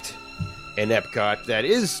act in Epcot that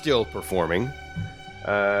is still performing.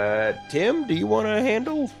 Tim, do you want to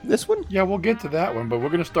handle this one? Yeah, we'll get to that one, but we're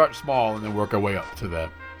going to start small and then work our way up to that.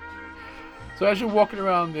 So as you're walking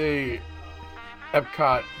around the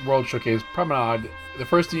Epcot World Showcase Promenade, the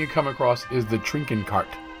first thing you come across is the Trinken cart.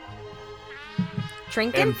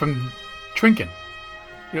 Trinken? And from Trinken.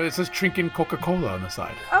 You know, it says Trinken Coca-Cola on the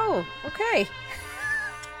side. Oh, okay.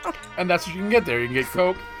 And that's what you can get there. You can get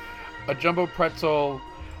Coke, a Jumbo Pretzel,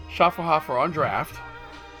 Schaffelhofer on draft,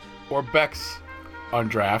 or Beck's on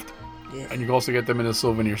draft. Yeah. And you can also get them in a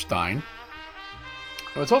Souvenir Stein.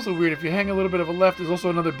 Now, it's also weird, if you hang a little bit of a left, there's also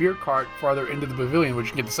another beer cart farther into the pavilion, which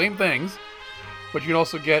you can get the same things, but you can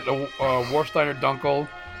also get a Warsteiner Dunkel,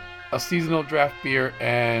 a seasonal draft beer,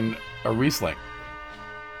 and a Riesling.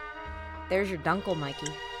 There's your Dunkel, Mikey.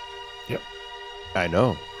 Yep. I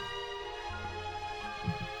know.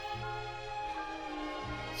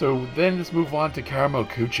 So then let's move on to Caramel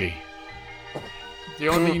Coochie. The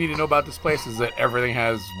only thing you need to know about this place is that everything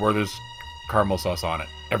has Werther's caramel sauce on it.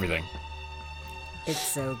 Everything. It's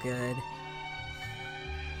so good.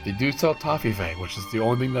 They do sell toffee, which is the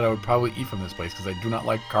only thing that I would probably eat from this place because I do not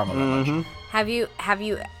like caramel that much. Have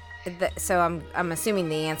you? So I'm assuming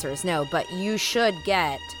the answer is no, but you should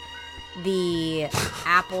get the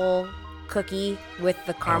apple cookie with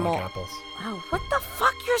the I caramel. like apples. Oh, what the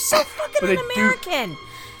fuck? You're so fucking But they do- un-American.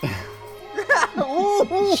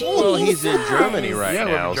 Well, he's in Germany right Yeah,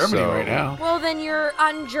 now. we're in Germany so- right now. Well, then you're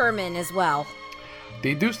un-German as well.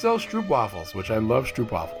 They do sell Stroopwafels, which I love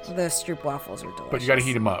Stroopwafels. The Stroop waffles are delicious. But you gotta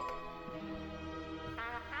heat them up.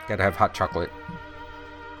 Gotta have hot chocolate.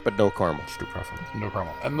 But no caramel. Stroopwafel. No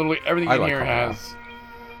caramel. And literally everything I in like here caramel. has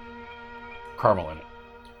caramel in it.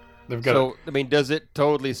 They've got So, I mean, does it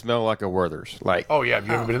totally smell like a Werther's? Like, Oh, yeah. Have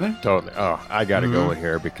you ever been in there? totally. Oh, I gotta go in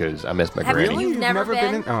here because I miss my Have granny. you? You've never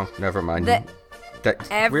been? in? Oh, never mind. The- That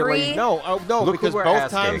every- really? No, no, Look who because we're both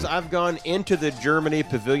asking. times I've gone into the Germany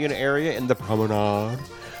pavilion area in the promenade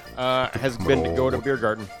has been to go to Beer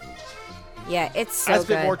Garden. Yeah, it's so I good.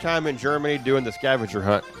 spent more time in Germany doing the scavenger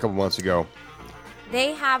hunt a couple months ago.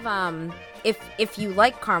 They have if you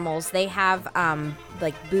like caramels, they have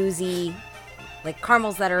like boozy, like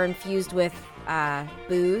caramels that are infused with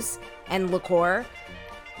booze and liqueur.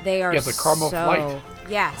 They are Yeah, the caramel so, flight.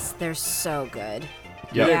 Yes, they're so good.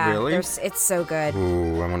 Yeah. Yeah, really? it's so good.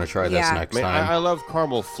 Ooh, I want to try this Yeah. next I mean, time. I love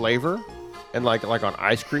caramel flavor, and like on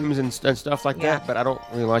ice creams and stuff like Yeah. that. But I don't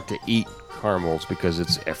really like to eat caramels because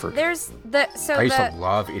it's effort. There's I used to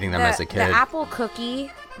love eating them as a kid. The apple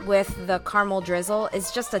cookie with the caramel drizzle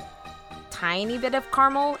is just a tiny bit of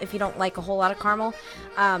caramel if you don't like a whole lot of caramel.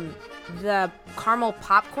 The caramel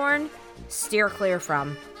popcorn, steer clear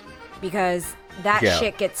from, because that Yeah.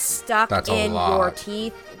 shit gets stuck That's a in lot. your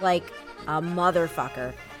teeth like a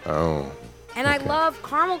motherfucker. Oh, And I love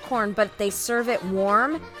caramel corn, but they serve it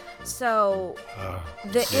warm. So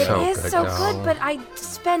it So is good, so though. good, but I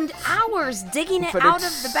spend hours digging it But out of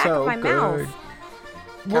it's the back so of my good. mouth.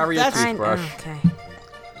 Carry a that's- toothbrush. Okay.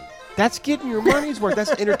 that's getting your money's worth.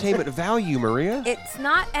 That's entertainment value, Maria. It's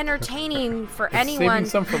not entertaining for It's anyone saving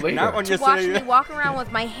some for later. Not when to you watch say me walk around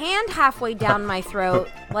with my hand halfway down my throat.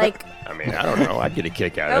 Like, I mean, I don't know. I'd get a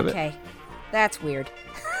kick out of it. okay, that's weird.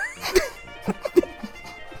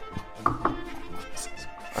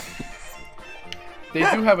 They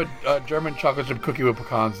do have a German chocolate chip cookie with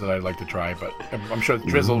pecans that I'd like to try, but I'm sure it's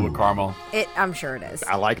drizzled with caramel. I'm sure it is.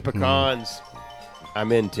 I like pecans.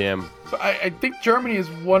 I'm in, Tim. So I think Germany is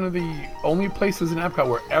one of the only places in Epcot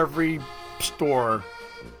where every store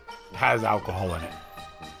has alcohol in it.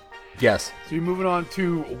 Yes. So you're moving on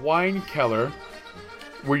to Wine Keller,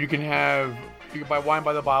 where you can buy wine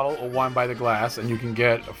by the bottle or wine by the glass, and you can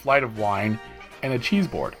get a flight of wine and a cheese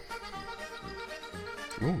board.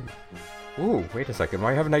 Ooh, wait a second.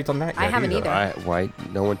 Why haven't I done that yet? I haven't either. Why?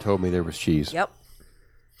 No one told me there was cheese. Yep.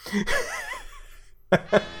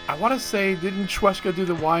 I want to say, didn't Schweska do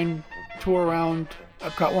the wine tour around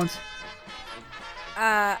Epcot once?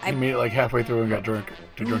 He made it like halfway through and got drunk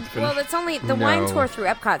to finish. Well, it's only the wine tour through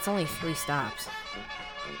Epcot's only 3 stops.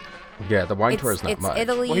 Yeah, the wine tour is not it's much.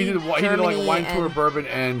 Italy, Well, he did like a Germany, wine tour, and- bourbon,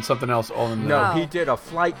 and something else all in No, Oh. he did a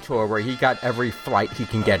flight tour where he got every flight he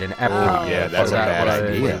can get in Epcot. Yeah, that's So a that bad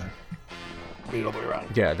was- idea. Made it all the way around.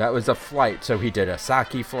 Yeah, that was a flight. So he did a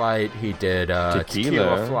sake flight. He did a tequila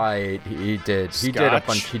Tequila. flight. He did a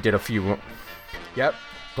bunch. Scotch. He did a few. Yep,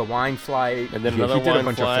 the wine flight. And then he another did a wine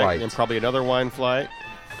bunch flight, of flights. and probably another wine flight.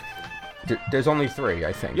 There's only 3,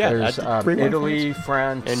 I think. Yeah, there's that's 3 wine Italy, flights.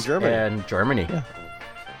 France, And Germany. Yeah.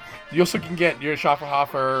 You also can get your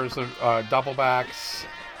Schafferhofer, some Doppelbacks,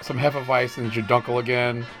 some Hefeweizen, your Dunkel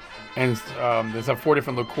again, and there's 4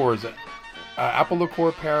 different liqueurs: apple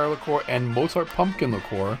liqueur, pear liqueur, and Mozart pumpkin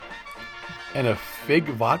liqueur, and a fig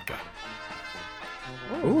vodka.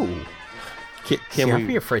 Ooh. Can See, I'd be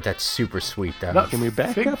we? afraid that's super sweet, though. Not Can we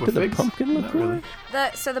back fig up with to the figs? pumpkin Not liqueur?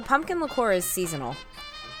 really. So the pumpkin liqueur is seasonal.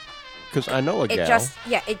 Because I know a gal.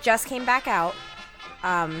 It just came back out.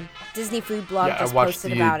 Disney Food Blog Yeah, I just watched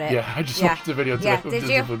posted the- about it. yeah, I just watched the video today Yeah, from did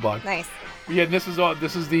Disney you? Food Blog. Nice. Yeah, this is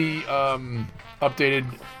the updated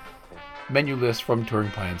menu list from Touring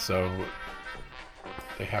Plan, so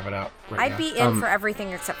they have it out right now. I'd be in for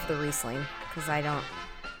everything except for the Riesling, because I don't.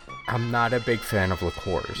 I'm not a big fan of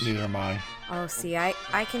liqueurs. Neither am I. Oh, see, I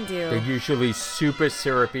can They're do. usually super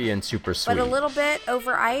syrupy and super sweet. But a little bit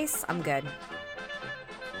over ice, I'm good.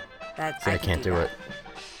 See, I can't do it.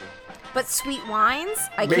 But sweet wines,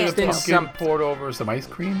 I Mixed can't do. in Pumpkin some- poured over some ice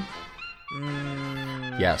cream,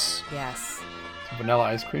 Yes. Yes. some vanilla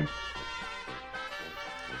ice cream.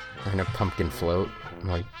 And a pumpkin float,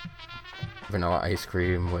 like vanilla ice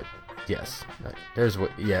cream with, yes. There's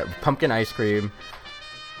what, yeah, pumpkin ice cream,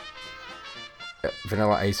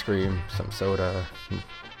 vanilla ice cream, some soda,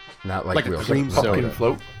 not like Like a real cream soda. Pumpkin Soda.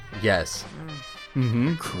 float. Yes.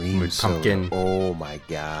 Mm-hmm. Cream With soda. pumpkin. Oh my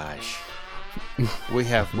gosh. we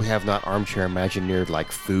have not armchair imagineered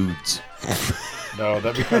like foods. No,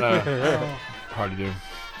 that'd be kind of hard to do.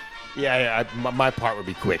 Yeah, my part would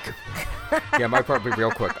be quick. Yeah, my part will be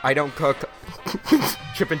real quick. I don't cook.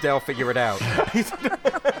 Chip and Dale figure it out.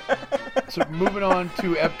 So moving on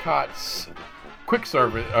to Epcot's quick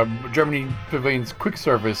service, Germany Pavilion's quick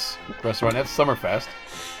service restaurant at Summerfest.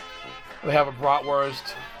 They have a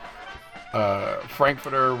bratwurst,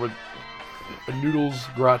 Frankfurter with a noodles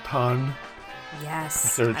gratin.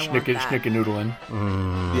 Yes. They're I want that. schnickernoodling.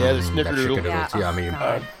 Yeah, the That snickerdoodle. Yeah, snickerdoodle's yummy. oh,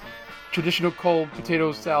 God. Traditional cold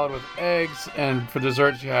potato salad with eggs, and for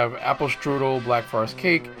desserts you have apple strudel, black forest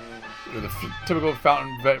cake, the typical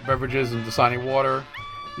fountain beverages and Dasani water.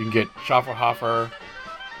 You can get Schafferhofer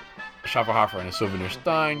and a Souvenir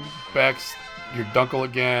Stein, Beck's, your Dunkel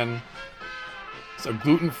again, some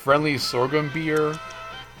gluten-friendly sorghum beer,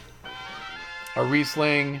 a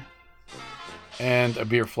Riesling, and a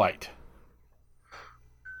beer flight.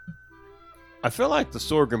 I feel like the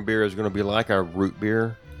sorghum beer is going to be like our root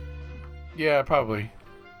beer. Yeah, probably.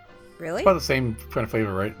 Really? It's about the same kind of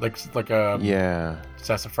flavor, right? Like a Yeah.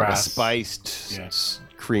 sassafras. Like a spiced, Yeah.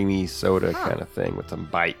 creamy soda kind of thing with some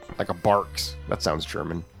bite. Like a Barks. That sounds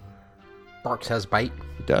German. Barks has bite.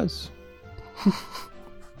 It does.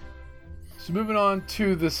 So moving on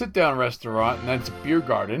to the sit-down restaurant, and that's Beer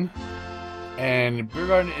Garden. And Beer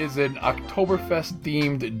Garden is an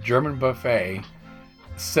Oktoberfest-themed German buffet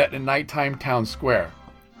set in nighttime town square.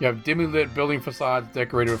 You have dimly lit building facades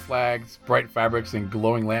decorated with flags, bright fabrics, and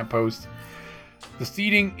glowing lampposts. The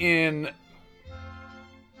seating in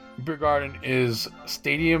Beer Garden is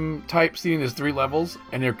stadium-type seating. There's 3 levels,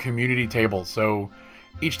 and they're community tables. So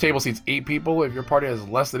each table seats 8 people. If your party has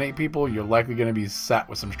less than 8 people, you're likely going to be sat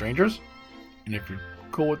with some strangers. And if you're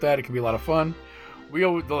cool with that, it can be a lot of fun. The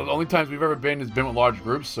only times we've ever been has been with large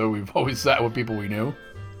groups, so we've always sat with people we knew.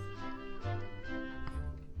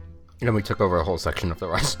 And then we took over a whole section of the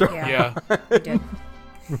restaurant. Yeah, we did.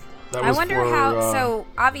 that I was wonder for, how. So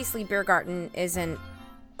obviously, Beer Garden isn't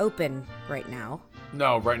open right now.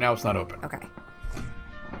 No, right now it's not open. Okay.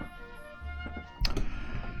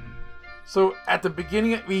 So at the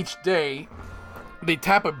beginning of each day, they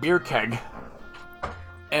tap a beer keg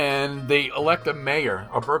and they elect a mayor,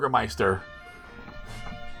 a Burgermeister,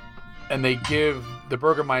 and they give the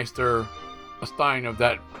Burgermeister a stein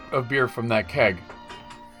of beer from that keg.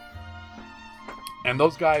 And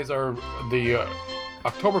those guys are the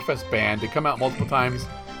Oktoberfest band. They come out multiple times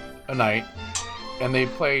a night, and they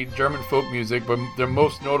play German folk music, but they're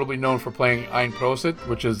most notably known for playing Ein Prosit,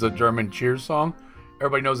 which is a German cheers song.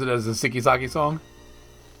 Everybody knows it as the Sikisaki song.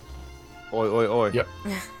 Oi, oi, oi. Yep.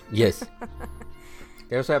 Yes.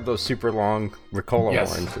 They also have those super long Ricola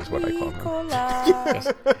Yes. horns, is what I call them.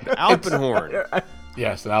 Yes. Alpenhorn.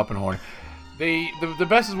 Yes, an Alpenhorn. The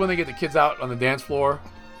best is when they get the kids out on the dance floor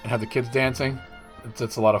and have the kids dancing.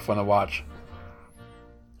 It's a lot of fun to watch.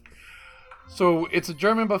 So it's a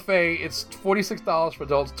German buffet. It's $46 for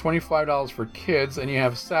adults, $25 for kids, and you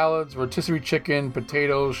have salads, rotisserie chicken,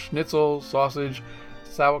 potatoes, schnitzel, sausage,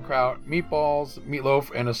 sauerkraut, meatballs,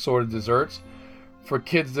 meatloaf, and assorted desserts. For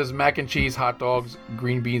kids, there's mac and cheese, hot dogs,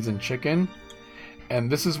 green beans, and chicken.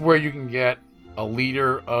 And this is where you can get a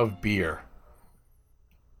liter of beer.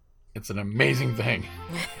 It's an amazing thing.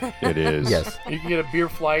 It is. Yes. You can get a beer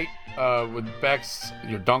flight with Beck's,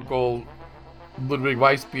 your Dunkel, Ludwig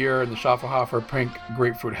Weiss beer, and the Schafferhofer Pink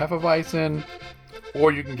Grapefruit Hefeweizen.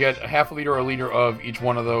 Or you can get a half a liter or a liter of each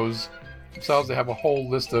one of those themselves. They have a whole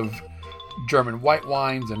list of German white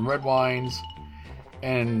wines and red wines.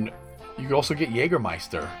 And you can also get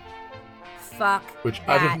Jägermeister, Fuck. which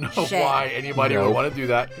I don't know that shit. why anybody would Nope. want to do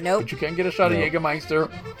that. Nope. But you can get a shot Nope. of Jägermeister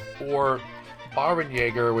or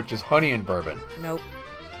Bauernjäger, which is honey and bourbon. Nope.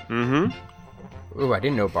 Mm-hmm. Ooh, I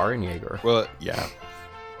didn't know Bauernjäger. Well, yeah.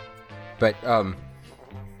 But,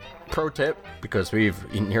 pro tip, because we've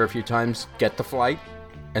eaten here a few times, get the flight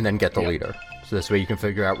and then get the liter. So this way you can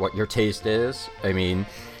figure out what your taste is. I mean,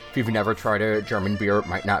 if you've never tried a German beer, it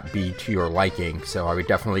might not be to your liking, so I would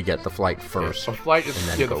definitely get the flight first. The flight is and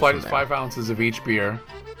then the go flight from is there. 5 ounces of each beer,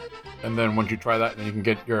 and then once you try that, then you can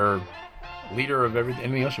get your liter of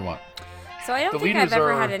anything else you want. So I don't The think I've leaders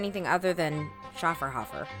ever are- had anything other than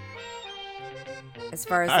Schafferhofer. As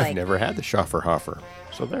far as I've like, never had the Schafferhofer.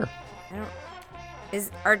 So there. I don't.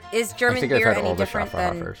 Is I German think I've beer had any all the different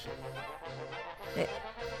than? Schafferhofers. It-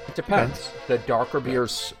 It depends. The darker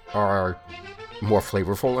beers are more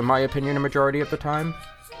flavorful, in my opinion, a majority of the time.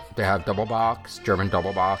 They have double box, German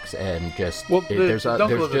double box, and just Well, there's the Dunkel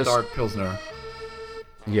there's is a just dark pilsner.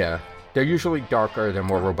 yeah. They're usually darker. They're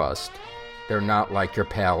more robust. They're not like your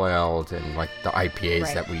pale ales and like the IPAs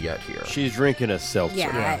Right. that we get here. She's drinking a seltzer.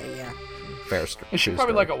 Yeah, Yeah. Fair And she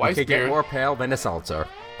probably like a Weiss You could beer. get more pale than a seltzer.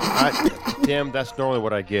 Tim, that's normally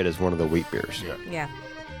what I get is one of the wheat beers. Yeah.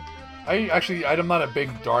 yeah. I'm not a big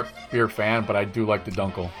dark beer fan, but I do like the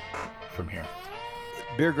Dunkel from here.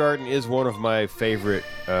 Beer Garden is one of my favorite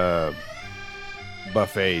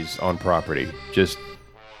buffets on property. Just,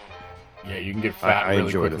 Yeah, you can get fat I really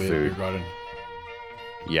enjoy the quickly at food. Beer Garden.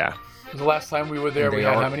 yeah. The last time we were there, And we they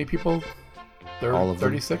had are- how many people? All of them.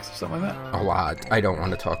 36 or something like that? A lot. I don't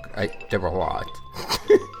want to talk. There were a lot.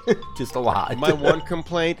 Just a lot. My one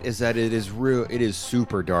complaint is that it is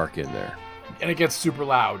super dark in there. And it gets super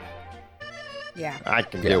loud. Yeah. I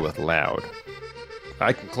can deal with loud.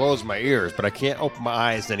 I can close my ears, but I can't open my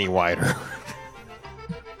eyes any wider.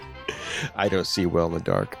 I don't see well in the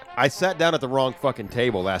dark. I sat down at the wrong fucking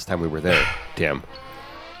table last time we were there, Tim.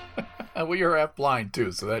 Well, you're half blind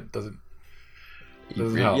too, so that doesn't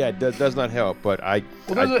help. Yeah, it does not help, but I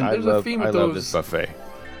There's a theme with I love this those- buffet.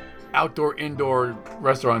 Outdoor, indoor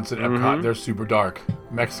restaurants at Epcot, Mm-hmm. they're super dark.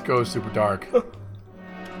 Mexico is super dark.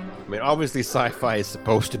 I mean, obviously sci-fi is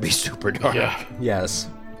supposed to be super dark. Yeah. Yes.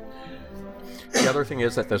 The other thing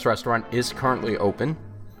is that this restaurant is currently open.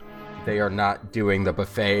 They are not doing the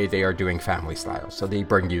buffet, they are doing family style. So they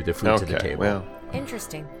bring you the food to the Okay, table. well,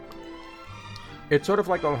 Interesting. It's sort of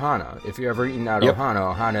like Ohana. If you ever eaten out Yep.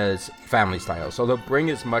 Ohana is family style. So they'll bring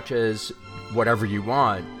as much as whatever you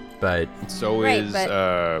want, but so Right, is but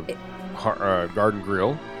Garden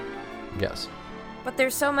Grill. yes. But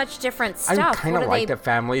there's so much different stuff. I kind What of do like they- the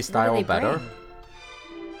family style they better.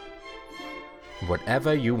 bring?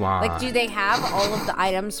 Whatever you want. Like, do they have all of the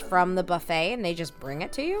items from the buffet and they just bring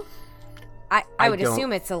it to you? I I would don't-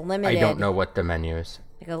 assume it's a limited. I don't know what the menu is.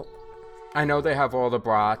 Like a, I know they have all the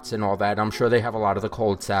brats and all that. I'm sure they have a lot of the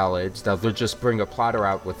cold salads. They'll just bring a platter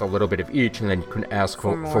out with a little bit of each, and then you can ask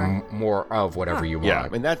for more of whatever you want. Yeah, I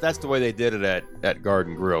mean that's the way they did it at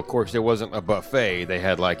Garden Grill. Of course, there wasn't a buffet. They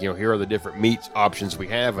had like, here are the different meats options we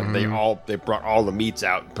have, and they brought all the meats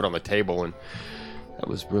out and put on the table, and that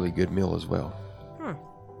was a really good meal as well.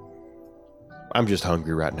 I'm just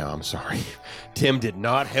hungry right now. I'm sorry. Tim did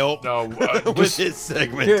not help No, with just his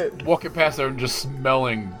segment. walking past there and just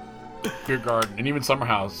smelling beer garden and even Summer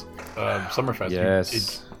House, Summerfest. Yes.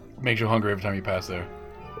 It makes you hungry every time you pass there.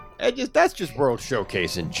 That's just World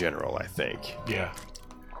Showcase in general, I think. Yeah.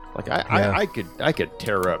 Like I could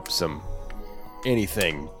tear up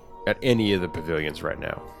anything at any of the pavilions right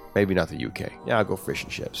now. Maybe not the UK. Yeah, I'll go fish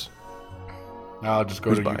and chips. Now I'll just go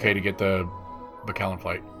Who's to buying UK to get the Macallan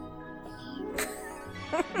flight.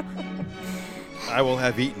 I will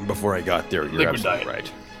have eaten before I got there. You're Liquid absolutely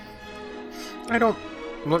diet. right.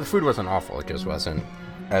 Well, the food wasn't awful. It just wasn't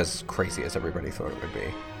as crazy as everybody thought it would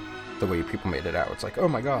be. The way people made it out, it's like, oh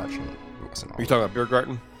my gosh, and it wasn't. Are you talking about Beer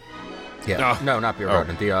Garden? Yeah, Oh. no, not Beer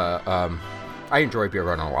Garden. The I enjoy Beer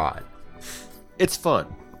Garden a lot. It's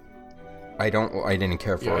fun. I didn't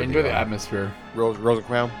care for Yeah, I enjoy the atmosphere. Rose and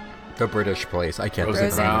Crown. the British place. I can't Rose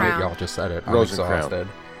think of the and name. Crown. Y'all just said it. I'm Rose and Crown. exhausted.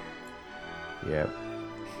 Yeah.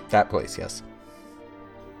 That place, yes.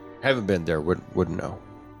 Haven't been there. Wouldn't know.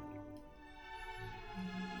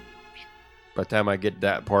 By the time I get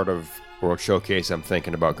that part of World Showcase, I'm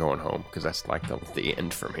thinking about going home because that's like the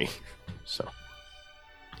end for me. So.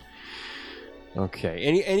 Okay.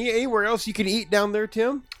 Anywhere else you can eat down there,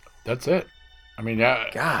 Tim? That's it. I mean, yeah.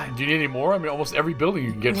 God. Do you need any more? I mean, almost every building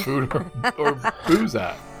you can get food or booze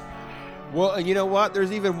at. Well, and you know what?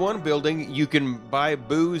 There's even one building you can buy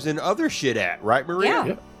booze and other shit at, right,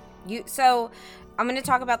 Maria? Yeah. So I'm going to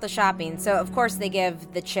talk about the shopping. So of course they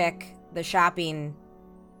give the chick the shopping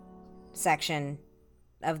section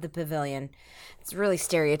of the pavilion. It's really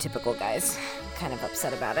stereotypical, guys. Kind of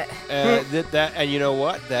upset about it. And you know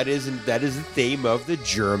what? That is the theme of the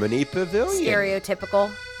Germany pavilion. Stereotypical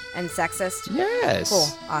and sexist. Yes. Cool.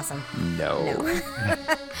 Awesome. No.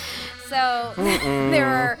 So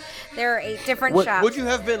there are 8 different shops. Would you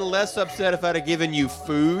have been less upset if I'd have given you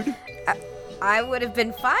food? I would have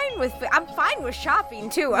been fine with. I'm fine with shopping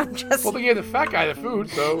too. I'm just. Well, they gave the fat guy the food,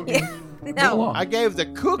 so No. along. I gave the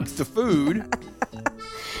cook the food.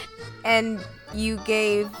 And you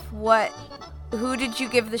gave what? Who did you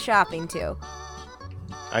give the shopping to?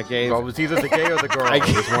 I gave. Well, it was either the gay or the girl. I-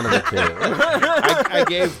 It was one of the two. I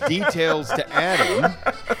gave details to Adam.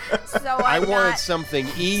 So I I'm wanted not, something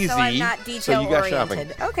easy. So I'm not so detail you got shopping.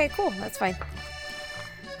 oriented. Okay, cool. That's fine.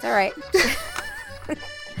 It's all right.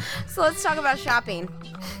 So let's talk about shopping,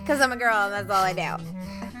 because I'm a girl and that's all I do.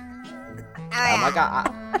 Oh my god.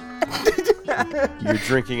 You're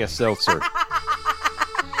drinking a seltzer.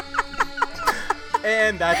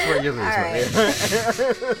 And that's where you lose All me.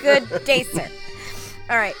 right. Good day, sir.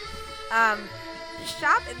 All right.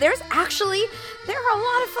 Shop. There are a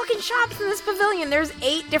lot of fucking shops in this pavilion. There's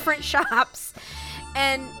 8 different shops,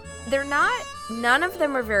 and none of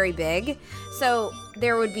them are very big. So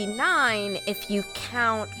there would be 9 if you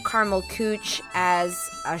count Carmel Cooch as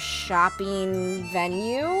a shopping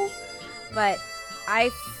venue, but I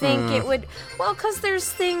think it would, well, because there's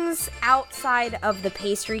things outside of the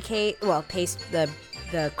pastry case, well,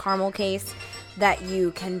 the caramel case that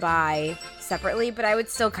you can buy separately, but I would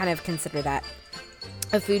still kind of consider that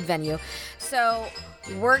a food venue. So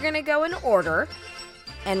we're going to go in order,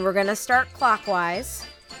 and we're going to start clockwise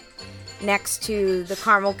next to the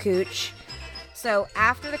Caramel Cooch. So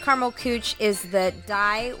after the Caramel Cooch is the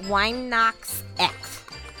Die Weihnachts,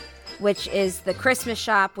 which is the Christmas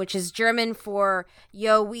shop, which is German for,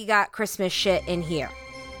 yo, we got Christmas shit in here.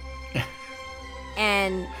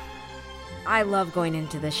 And I love going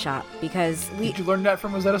into this shop because Did you learn that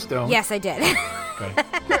from Rosetta Stone? Yes, I did. Okay.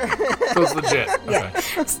 So it's legit. Yeah,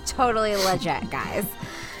 Okay. it's totally legit, guys.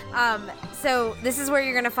 So this is where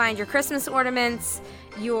you're going to find your Christmas ornaments,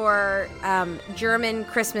 your German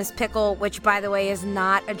Christmas pickle, which, by the way, is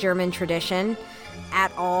not a German tradition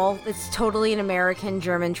at all. It's totally an American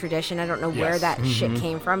German tradition. I don't know where Yes. that shit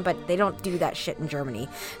came from, but they don't do that shit in Germany.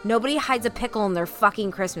 Nobody hides a pickle in their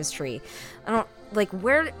fucking Christmas tree. I don't, like,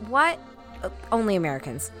 where, what? Only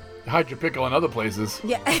Americans. Hide your pickle in other places.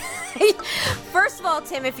 Yeah. First of all,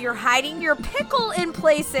 Tim, if you're hiding your pickle in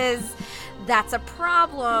places, that's a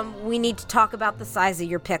problem. We need to talk about the size of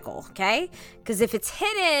your pickle, okay? Because if it's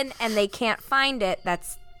hidden and they can't find it,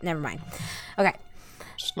 that's never mind. Okay.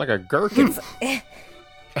 Just like a gherkin.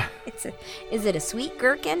 Is it a sweet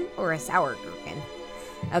gherkin or a sour gherkin?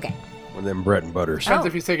 Okay. One of them bread and butters. Depends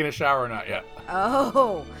if he's taking a shower or not yet.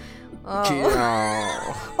 Oh.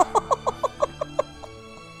 Oh.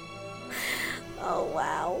 Oh,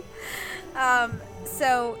 wow.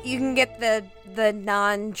 So you can get the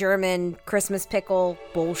non-German Christmas pickle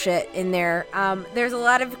bullshit in there. There's a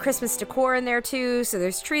lot of Christmas decor in there too. So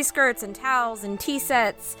there's tree skirts and towels and tea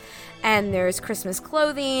sets, and there's Christmas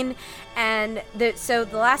clothing. And so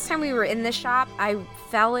the last time we were in the shop, I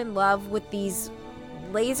fell in love with these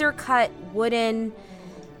laser cut wooden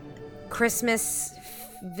Christmas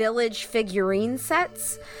village figurine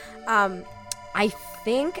sets. I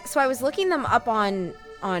think so. I was looking them up on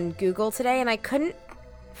Google today, and I couldn't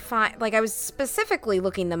find, like, I was specifically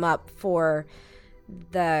looking them up for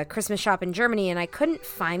the Christmas shop in Germany, and I couldn't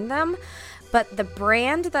find them. But the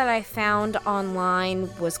brand that I found online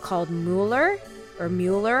was called Müller,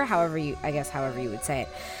 however you would say it.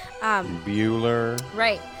 Bueller.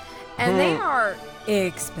 Right. And they are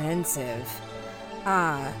expensive.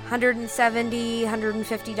 $170,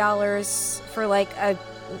 $150 for like a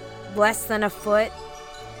less than a foot,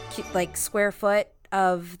 like square foot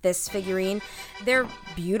of this figurine. They're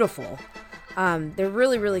beautiful. They're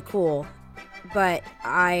really, really cool. But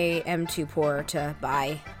I am too poor to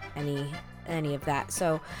buy any of that.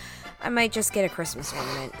 So I might just get a Christmas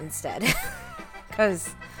ornament instead.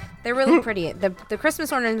 Because they're really pretty. The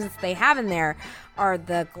Christmas ornaments they have in there are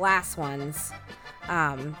the glass ones.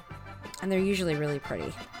 And they're usually really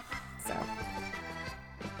pretty. So.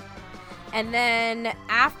 And then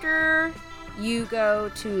after you go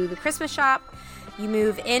to the Christmas shop, you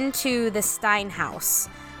move into the Steinhaus,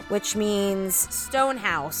 which means stone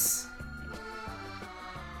house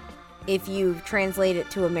if you translate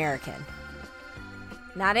it to American.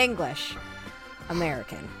 Not English,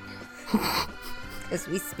 American. Because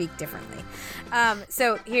we speak differently.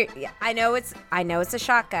 So here, I know it's a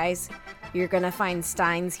shock, guys. You're gonna find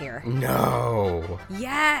Steins here. No.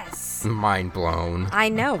 Yes. Mind blown. I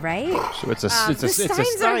know, right? So it's a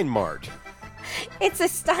Steinmart. It's a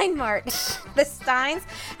Steinmart. The Steins.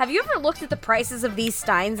 Have you ever looked at the prices of these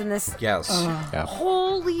Steins in this? Yes. Yeah.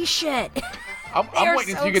 Holy shit. I'm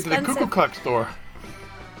waiting until you get to the Kugelkuck store.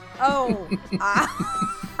 Oh,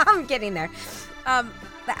 I'm getting there.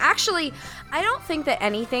 But actually, I don't think that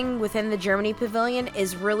anything within the Germany Pavilion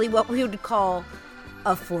is really what we would call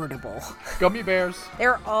affordable. Gummy bears.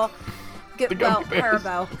 They're all good. Well,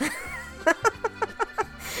 Haribo.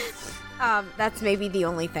 That's maybe the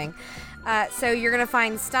only thing. So you're going to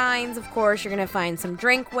find Steins, of course. You're going to find some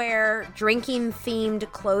drinkware,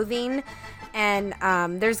 drinking-themed clothing. And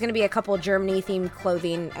there's going to be a couple Germany-themed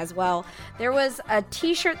clothing as well. There was a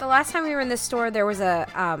t-shirt. The last time we were in this store, there was a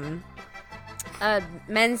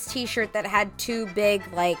men's t-shirt that had two big,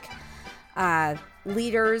 like,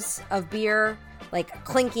 liters of beer, like,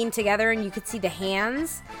 clinking together, and you could see the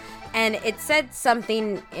hands. And it said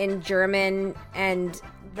something in German, and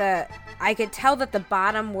I could tell that the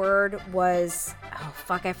bottom word was, oh,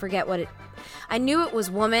 fuck, I forget what it... I knew it was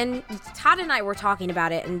woman. Todd and I were talking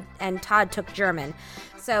about it, and Todd took German.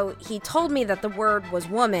 So he told me that the word was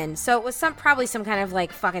woman. So it was probably some kind of,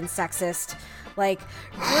 like, fucking sexist, like,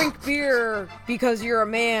 drink beer because you're a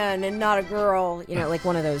man and not a girl. You know, like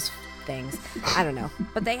one of those things. I don't know.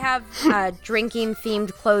 But they have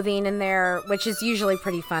drinking-themed clothing in there, which is usually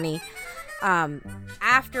pretty funny.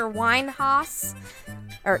 After Weinhaus...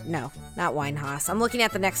 Or, no, not Weinhaus. I'm looking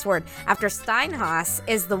at the next word. After Steinhaus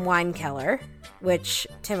is the Weinkeller, which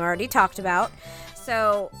Tim already talked about.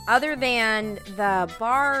 So, other than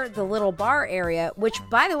the little bar area, which,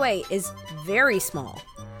 by the way, is very small.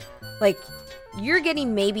 Like, you're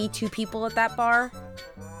getting maybe 2 people at that bar.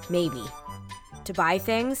 Maybe. To buy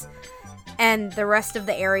things. And the rest of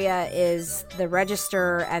the area is the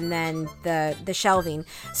register and then the shelving.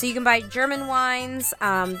 So you can buy German wines.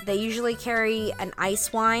 They usually carry an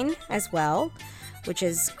ice wine as well, which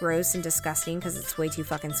is gross and disgusting because it's way too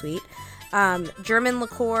fucking sweet. German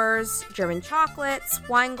liqueurs, German chocolates,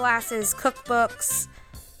 wine glasses, cookbooks.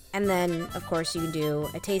 And then, of course, you can do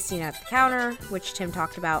a tasting at the counter, which Tim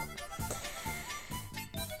talked about.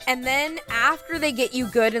 And then after they get you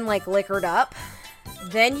good and, like, liquored up...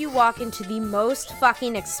 Then you walk into the most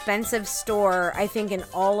fucking expensive store, I think, in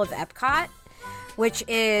all of Epcot, which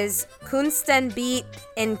is Kunstenbeet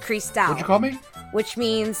in Cristal. What'd you call me? Which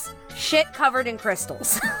means shit covered in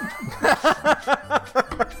crystals.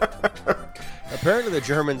 Apparently the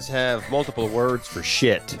Germans have multiple words for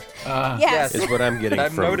shit. Yes. Is what I'm getting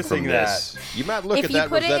I'm from noticing this. You might look If at you that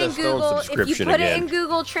put it Rosetta in Stone Google, if subscription you put again. it in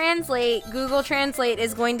Google Translate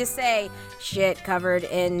is going to say shit covered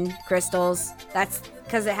in crystals. That's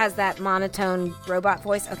because it has that monotone robot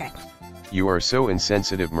voice. Okay. You are so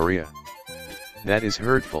insensitive, Maria. That is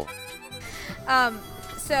hurtful.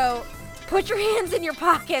 So put your hands in your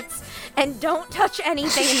pockets and don't touch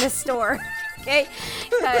anything in this store, okay?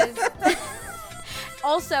 Because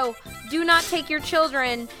Also, do not take your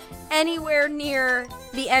children anywhere near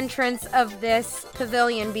the entrance of this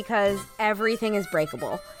pavilion because everything is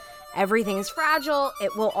breakable. Everything is fragile.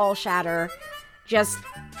 It will all shatter. Just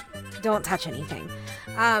don't touch anything.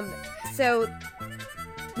 So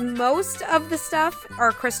most of the stuff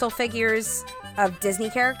are crystal figures of Disney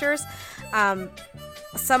characters.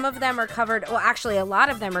 Some of them are covered, well, actually a lot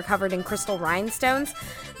of them are covered in crystal rhinestones.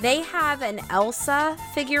 They have an Elsa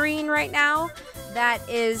figurine right now that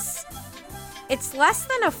is, it's less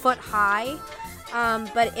than a foot high,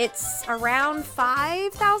 but it's around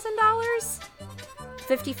 $5,000,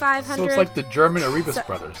 $5,500. So it's like the German Arribas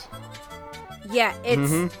brothers. Yeah,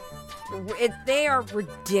 it's they are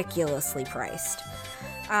ridiculously priced.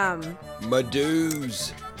 My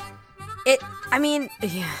dues.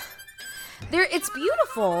 It's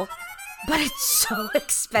beautiful, but it's so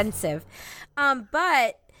expensive.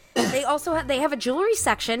 But they also have a jewelry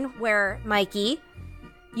section where, Mikey,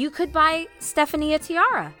 you could buy Stephanie a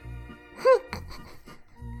tiara.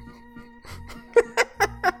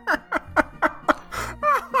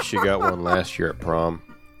 She got one last year at prom.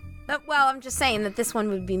 Well, I'm just saying that this one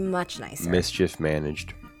would be much nicer. Mischief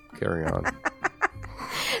managed. Carry on.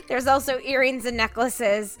 There's also earrings and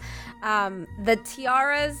necklaces. The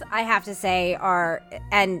tiaras, I have to say, are,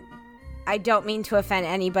 and I don't mean to offend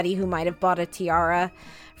anybody who might have bought a tiara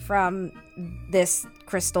from this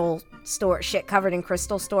crystal store, shit covered in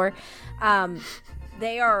crystal store.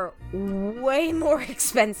 They are way more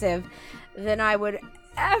expensive than I would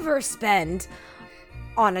ever spend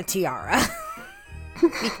on a tiara.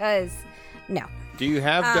 Because, no. Do you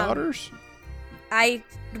have daughters? I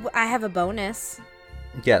have a bonus.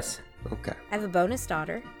 Yes. Okay. I have a bonus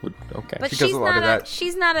daughter. Okay. But She does a lot of that.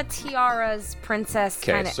 she's not a tiara's princess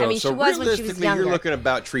Okay, kind of. so, I mean, so she was when she was realistically, younger. you're looking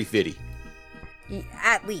about $350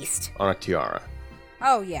 At least. on a tiara.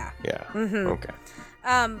 Oh, yeah. Yeah. Mm-hmm. Okay.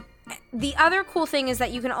 The other cool thing is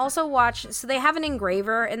that you can also watch. So they have an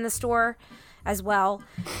engraver in the store as well,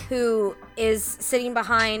 who is sitting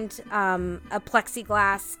behind a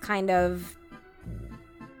plexiglass kind of.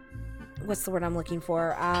 What's the word I'm looking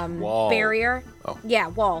for? Wall. Barrier. Oh. Yeah,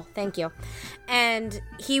 wall. Thank you. And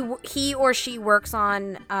he or she works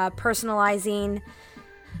on personalizing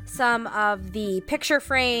some of the picture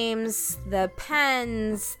frames, the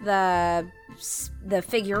pens, the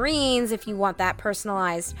figurines, if you want that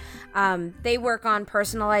personalized. They work on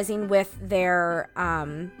personalizing with their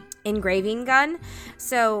engraving gun,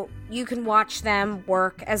 so you can watch them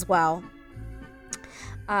work as well.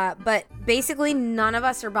 But basically, none of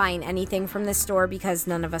us are buying anything from this store because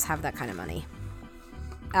none of us have that kind of money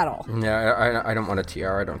at all. Yeah, I don't want a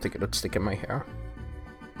tiara. I don't think it would stick in my hair.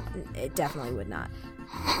 It definitely would not.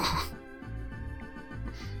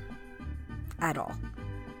 At all.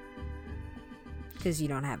 Because you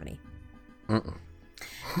don't have any.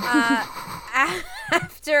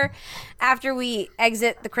 After we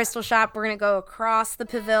exit the crystal shop, we're going to go across the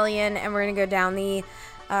pavilion and we're going to go down the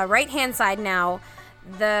right-hand side now.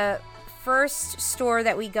 The first store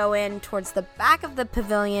that we go in towards the back of the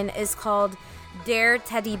pavilion is called Der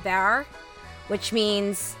Teddy Bear, which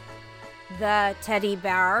means the teddy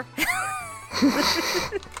bear.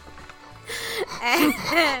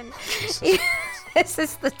 And this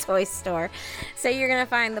is the toy store. So you're going to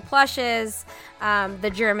find the plushes,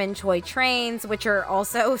 the German toy trains, which are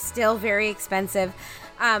also still very expensive.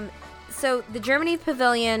 So the Germany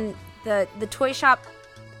pavilion, the toy shop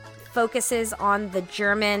focuses on the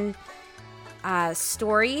German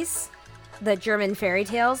stories, the German fairy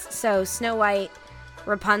tales. So Snow White,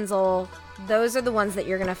 Rapunzel, those are the ones that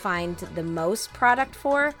you're going to find the most product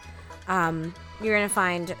for. You're going to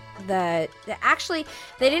find actually,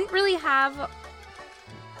 they didn't really have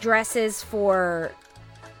dresses for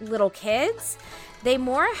little kids. They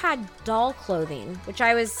more had doll clothing, which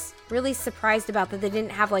I was really surprised about, that they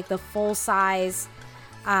didn't have like the full size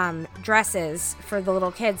dresses for the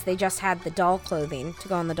little kids. They just had the doll clothing to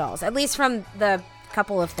go on the dolls, at least from the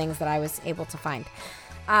couple of things that I was able to find.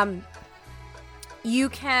 You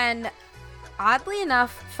can, oddly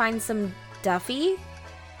enough, find some Duffy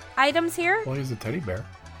items here. Well, he's a teddy bear.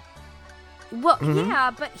 Well,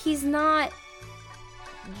 yeah, but he's not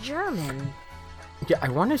German. Yeah, I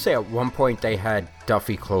want to say at one point they had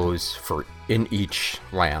Duffy clothes in each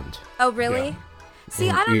land. Oh, really? Yeah. See,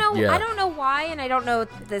 I don't know. Yeah. I don't know why, and I don't know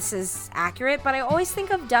if this is accurate, but I always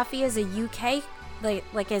think of Duffy as a UK,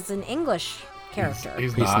 like as an English character.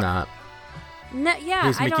 He's He's not. not. No, yeah,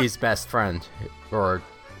 He's I Mickey's best friend, or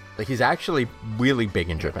like he's actually really big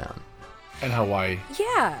in Japan. And Hawaii.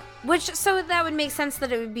 Yeah, so that would make sense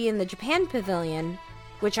that it would be in the Japan pavilion,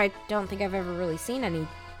 which I don't think I've ever really seen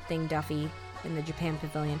anything Duffy in the Japan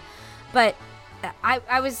pavilion. But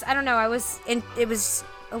it was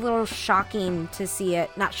a little shocking to see it.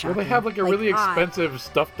 Not shocking. Well, they have like a really odd. expensive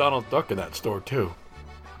stuffed Donald Duck in that store too.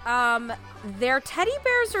 Their teddy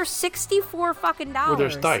bears are $64 fucking dollars. Well, they're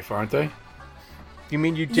stiff, aren't they? You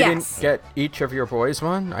mean you didn't Yes. get each of your boys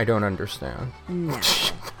one? I don't understand. No.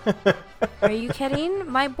 Are you kidding?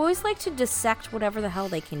 My boys like to dissect whatever the hell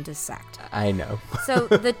they can dissect. I know. So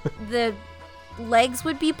the legs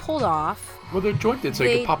would be pulled off. Well, they're jointed, so you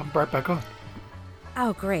They- can pop them right back on.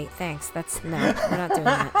 Oh, great, thanks. No, we're not doing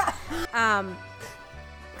that.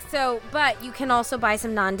 So, but you can also buy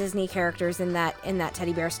some non-Disney characters in that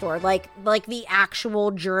teddy bear store, like the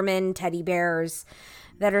actual German teddy bears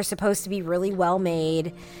that are supposed to be really well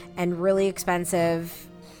made and really expensive.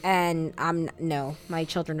 And no, my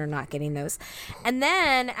children are not getting those. And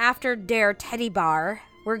then after Der Teddy Bar,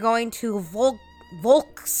 we're going to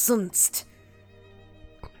Volkskunst.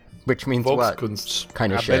 Which means what? Volkskunst.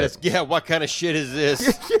 Kind I of bet shit. it's, yeah, what kind of shit is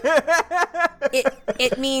this?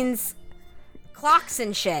 It means clocks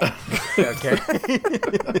and shit. Okay.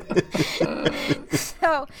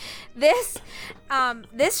 So this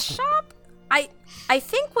shop, I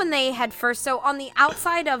think when they had first, so on the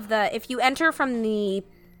outside of if you enter from the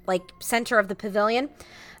like center of the pavilion,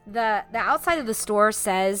 the outside of the store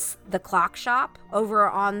says the clock shop over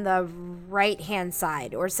on the right hand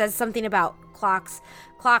side, or it says something about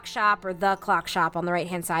clock shop or the clock shop on the right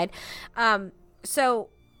hand side. So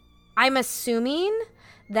I'm assuming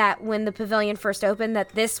that when the pavilion first opened, that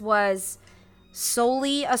this was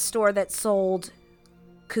solely a store that sold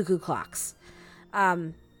cuckoo clocks.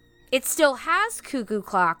 It still has cuckoo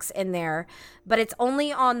clocks in there, but it's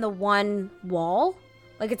only on the one wall.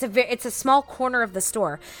 Like it's a small corner of the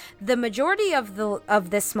store. The majority of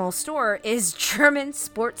this small store is German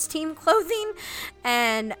sports team clothing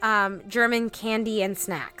and German candy and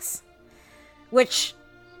snacks, which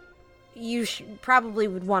you probably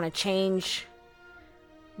would want to change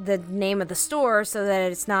the name of the store so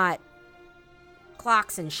that it's not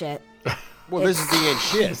clocks and shit. Well, this is the end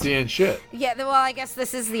shit. It's the end shit. Yeah, well, I guess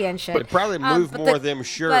this is the end shit. But probably move but more of them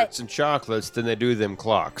shirts and chocolates than they do them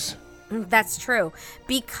clocks. That's true.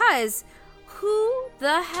 Because who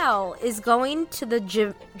the hell is going to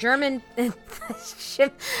the German...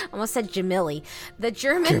 almost said Jamili. The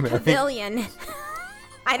German pavilion...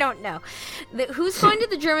 I don't know. Who's going to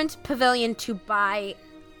the German pavilion to buy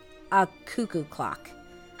a cuckoo clock?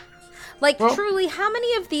 Like, Well- truly, how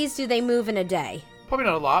many of these do they move in a day? Probably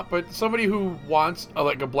not a lot, but somebody who wants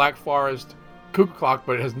like a Black Forest cuckoo clock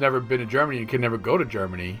but has never been to Germany and can never go to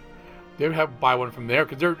Germany, they would have buy one from there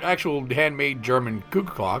because they're actual handmade German cuckoo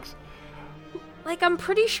clocks. Like, I'm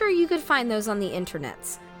pretty sure you could find those on the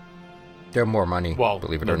internets. They're more money, Well,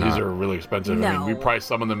 believe it no, or not. these are really expensive. I mean, we No. priced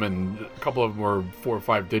some of them, and a couple of them were 4 or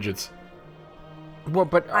 5 digits. Well,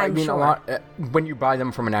 but I I'm mean, sure. a lot when you buy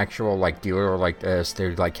them from an actual like dealer like this,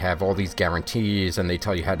 they like have all these guarantees and they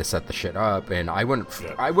tell you how to set the shit up. And I wouldn't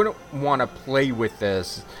want to play with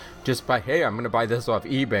this just by hey, I'm gonna buy this off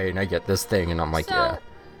eBay and I get this thing, and I'm like, So,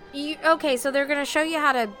 yeah. So they're going to show you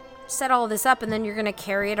how to set all this up, and then you're going to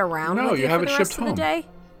carry it around No, with you you have for it the rest shipped of the home. day?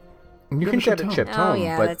 You can get it home. shipped Oh, home,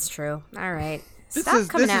 yeah, but that's true. All right. This Stop is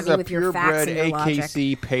coming at me a with your facts purebred and your logic.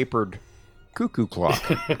 AKC papered cuckoo clock.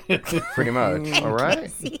 pretty much. All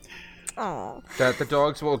right. Oh. That the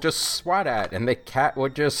dogs will just swat at, and the cat will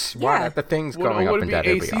just swat Yeah. at the things What going up would and it down be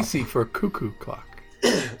every hour. ACC for cuckoo clock?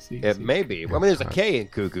 It may be. Well, I mean, there's a K in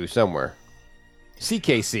cuckoo somewhere.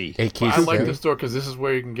 CKC. AKC. I like this store because this is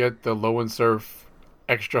where you can get the Low and Surf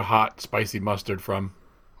extra hot spicy mustard from.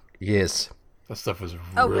 Yes. That stuff is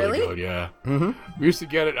Oh, really really? good, yeah. Mm-hmm. We used to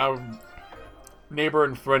get it. Our neighbor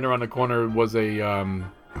and friend around the corner was a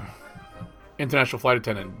international flight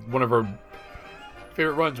attendant. One of her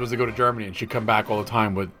favorite runs was to go to Germany, and she'd come back all the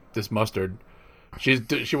time with this mustard.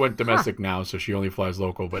 She went domestic now, so she only flies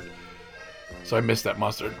local, but so I miss that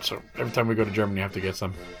mustard. So every time we go to Germany, I have to get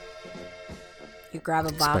some. You grab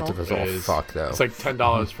a bottle. Expensive as It all is. fuck, though. It's like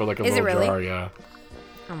 $10 for like a Is it little really? jar, yeah.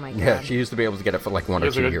 Oh, my God. Yeah, she used to be able to get it for like 1 or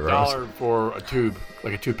It's 2 like euros. $1 for a tube,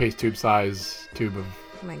 like a toothpaste tube size tube of.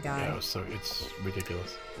 Oh, my God. Yeah, so it's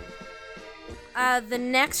ridiculous. The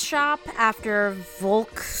next shop after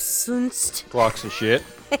Volkskunst, Clocks and shit.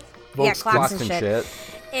 yeah, clocks and and shit,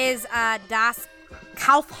 is Das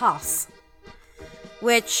Kaufhaus,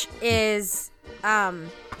 which is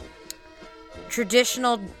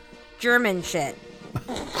traditional German shit.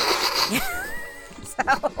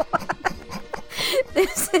 So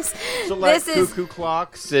this is So like this is cuckoo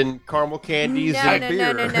clocks and caramel candies No, and no,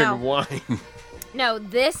 beer no, no, no. and wine. no,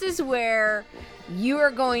 this is where you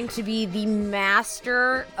are going to be the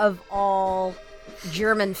master of all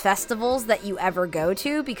German festivals that you ever go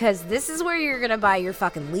to, because this is where you're gonna buy your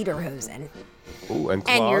fucking lederhosen Ooh, and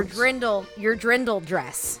and clogs. your drindle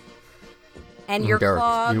dress and your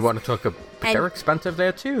clogs. You want to talk they're expensive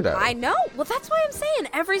there too, though. I know. Well, that's why I'm saying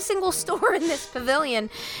every single store in this pavilion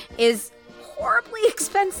is horribly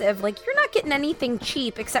expensive. Like, you're not getting anything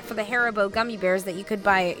cheap except for the Haribo gummy bears that you could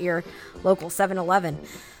buy at your local 7-Eleven. You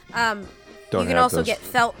can have also those. get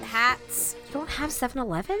felt hats. You don't have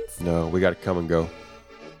 7-Elevens? No, we got to come and go.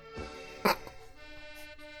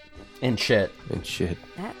 And shit. And shit.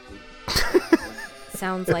 That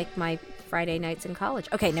sounds like my Friday nights in college.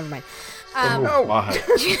 Okay, never mind. Oh, my.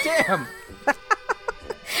 Damn.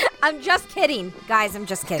 I'm just kidding. Guys, I'm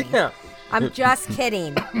just kidding. Yeah. I'm just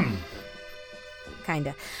kidding.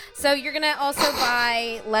 Kinda. So you're gonna also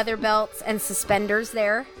buy leather belts and suspenders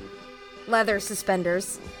there. Leather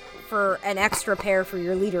suspenders for an extra pair for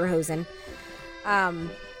your lederhosen.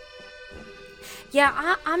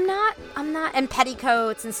 Yeah, I'm not, and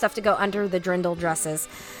petticoats and stuff to go under the drindle dresses.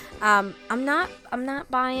 I'm not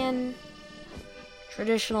buying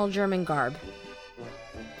traditional German garb.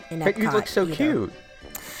 In But you Epcot look so either. cute.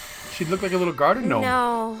 She'd look like a little garden gnome.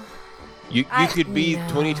 No. You could be no.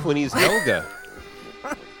 2020's Helga.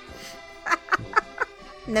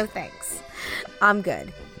 No thanks. I'm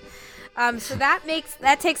good. So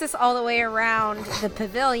that takes us all the way around the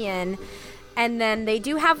pavilion, and then they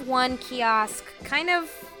do have one kiosk kind of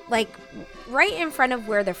like right in front of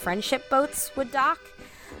where the friendship boats would dock.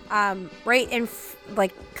 Right in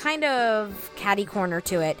like kind of catty corner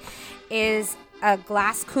to it is a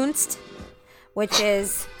Glaskunst, which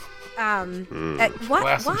is what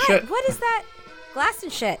Glass and shit. what is that? Glass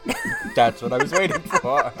and shit. That's what I was waiting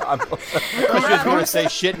for. I was just going to say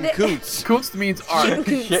shit and coots. Kunst means art,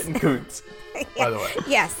 Shit and coots. by the way.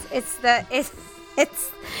 Yes, it's the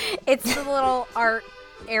little art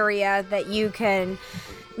area that you can.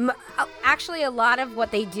 Actually, a lot of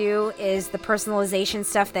what they do is the personalization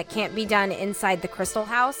stuff that can't be done inside the Crystal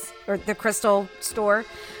House or the Crystal Store.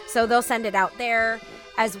 So they'll send it out there,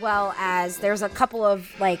 as well as there's a couple of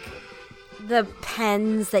like the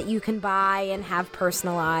pens that you can buy and have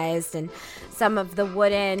personalized, and some of the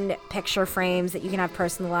wooden picture frames that you can have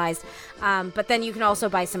personalized. But then you can also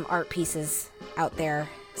buy some art pieces out there,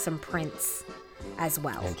 some prints as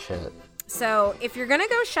well. And shit. So if you're gonna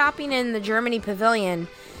go shopping in the Germany Pavilion,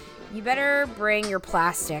 you better bring your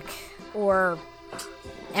plastic or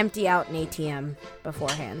empty out an ATM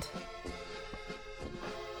beforehand,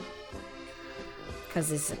 because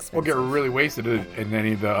it's expensive. Or get really wasted in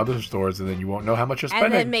any of the other stores, and then you won't know how much you're and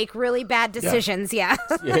spending. then make really bad decisions. Yeah.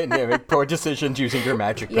 Yeah, make poor decisions using your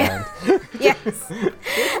magic Yeah. band. Yes.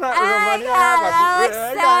 It's not Oh real my money. god, that looks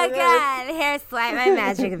so good. Here, swipe my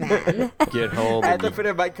magic band. Get home. I had And to you, put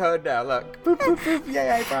in my code now. Look. Boop, boop, boop.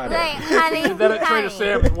 Yeah, I found Wait, it. honey. Did that at Trader honey.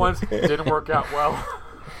 Sam's once. Didn't work out well.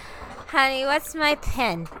 Honey, what's my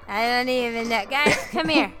pin? I don't even know. Guys, come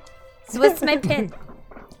here. So what's my pin?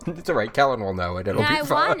 It's alright. Kellen will know it. It'll No, be I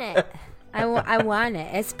fine. want it. I want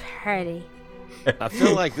it. It's pretty. I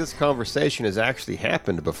feel like this conversation has actually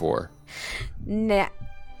happened before. No,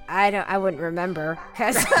 I wouldn't remember.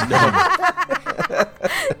 Cause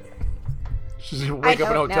She's gonna wake up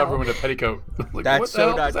in a don't hotel know. room in a petticoat. Like, what That's the so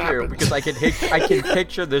hell not just true happened? because I can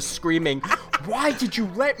picture this screaming. Why did you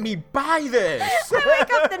let me buy this? I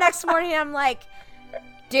wake up the next morning and I'm like,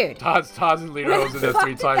 dude, Todd's and Lederhosen where in the there fuck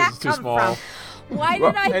 3 did times. that It's too come small. from? Why did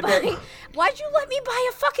Well, I and then- buy? Why'd you let me buy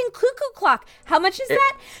a fucking cuckoo clock? How much is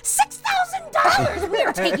that? $6,000. We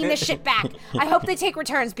are taking this shit back. I hope they take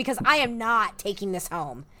returns because I am not taking this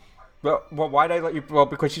home. Well, why'd I let you? Well,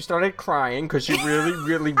 because you started crying because you really,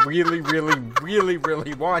 really, really, really, really,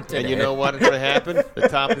 really wanted And you it. know what's going to happen? The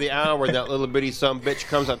top of the hour, that little bitty bitch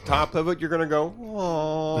comes on top of it, you're going to go,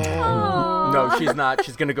 oh. No, she's not.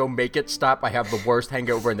 She's gonna go make it stop. I have the worst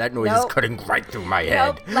hangover, and that noise is Nope. cutting right through my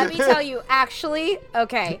head. Nope. Let me tell you, actually,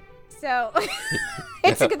 okay. So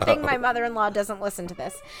it's a good thing my mother-in-law doesn't listen to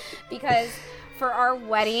this, because for our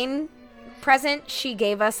wedding present, she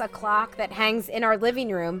gave us a clock that hangs in our living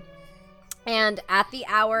room. And at the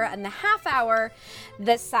hour and the half hour,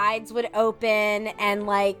 the sides would open and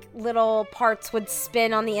like little parts would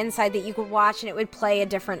spin on the inside that you could watch, and it would play a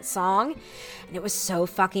different song. And it was so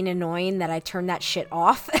fucking annoying that I turned that shit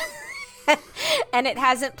off. And it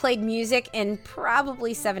hasn't played music in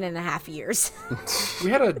probably 7.5 years. We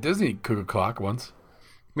had a Disney cuckoo clock once.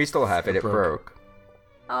 We still have it. It broke.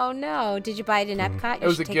 Oh no! Did you buy it in Epcot? It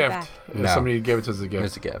was a should take gift. back. No. Somebody gave it to us as a It gift.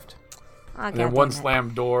 was a gift. Oh, And then God one damn it.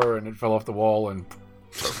 slammed door and it fell off the wall and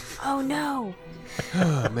Oh no!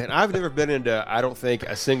 Oh, man, I've never been into, I don't think,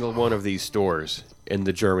 a single one of these stores in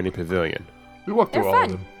the Germany Pavilion. we walked through They're all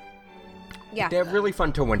fun. of them. Yeah. They're really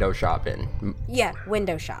fun to window shop in. Yeah,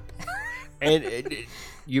 window shop. And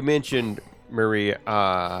you mentioned, Maria,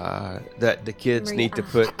 that the kids need to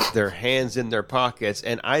put their hands in their pockets,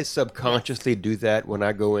 and I subconsciously do that when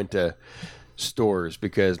I go into stores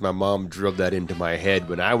because my mom drilled that into my head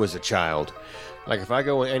when I was a child. Like if I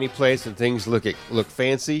go in any place and things look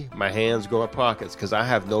fancy, my hands go in pockets because I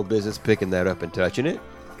have no business picking that up and touching it.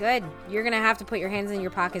 Good. You're going to have to put your hands in your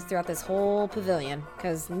pockets throughout this whole pavilion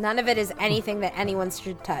because none of it is anything that anyone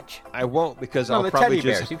should touch. I won't because No, I'll the probably teddy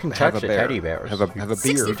bears. just You can have touch a the bear. teddy bears. Have a beer.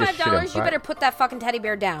 $65, you buy. better put that fucking teddy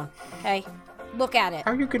bear down. Okay? Look at it.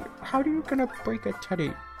 How are you gonna break a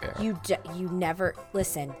teddy bear? You never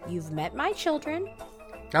listen. You've met my children.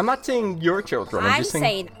 I'm not saying your children. I'm just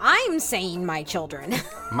saying I'm saying my children.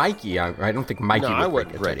 Mikey. I don't think Mikey No, I would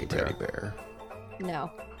wouldn't break break a a teddy teddy bear. No.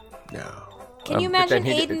 No. Can you but then imagine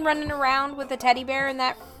he- Aiden running around with a teddy bear in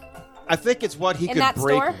that? I think it's what he In could that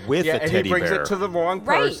break store? with Yeah, a and teddy he brings bear. it to the wrong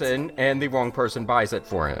Right. person, and the wrong person buys it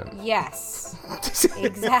for him. Yes.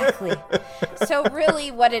 Exactly. So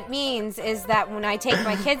really what it means is that when I take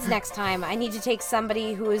my kids next time, I need to take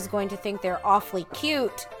somebody who is going to think they're awfully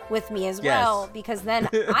cute with me as Yes. well, because then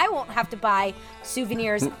I won't have to buy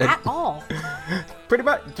souvenirs at all. Pretty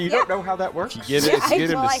much. You Yeah. don't know how that works? Get, Yeah, get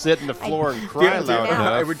him well, to sit on the floor and Do cry you loud know, enough.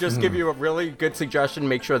 I would just give you a really good suggestion.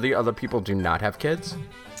 Make sure the other people do not have kids,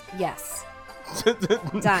 Yes.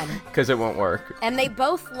 Done. because it won't work. And they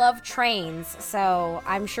both love trains, so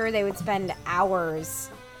I'm sure they would spend hours.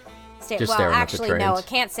 Just staring at the actually, no, trains. I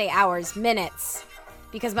can't say hours, minutes,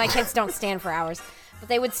 because my kids don't stand for hours. But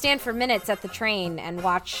they would stand for minutes at the train and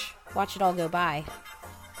watch it all go by.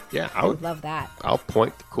 Yeah, I would love that. I'll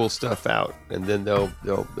point the cool stuff out, and then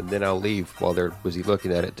then I'll leave while they're busy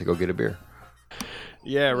looking at it to go get a beer.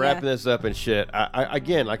 Yeah, wrapping this up and shit. I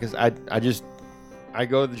again, like I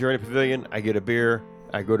go to the Journey Pavilion, I get a beer,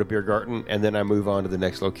 I go to Beer Garden, and then I move on to the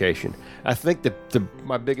next location. I think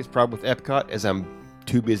my biggest problem with Epcot is I'm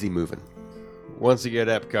too busy moving. Once you get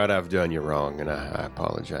Epcot, I've done you wrong, and I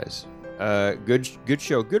apologize. Good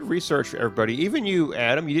show, good research, everybody. Even you,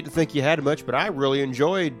 Adam, you didn't think you had much, but I really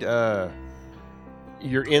enjoyed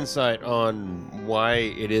your insight on why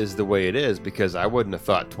it is the way it is, because I wouldn't have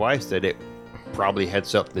thought twice that it probably had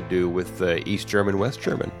something to do with East German, West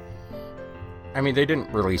German. I mean, they didn't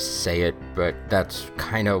really say it, but that's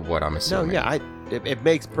kind of what I'm No, assuming. yeah, it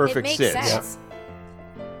makes perfect it makes sense. sense.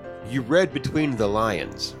 You read between the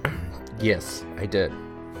lines. Yes, I did.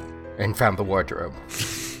 And found the wardrobe.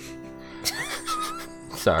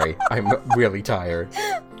 Sorry, I'm really tired.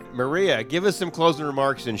 Maria, give us some closing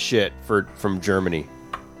remarks and shit from Germany.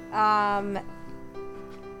 I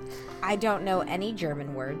don't know any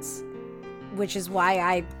German words, which is why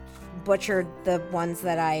I butchered the ones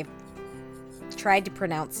that I tried to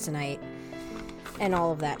pronounce tonight and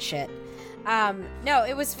all of that shit. No,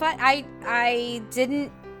 it was fun. I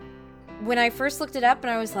didn't, when I first looked it up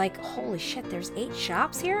and I was like, holy shit, there's 8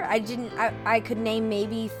 shops here? I could name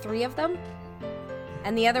maybe 3 of them.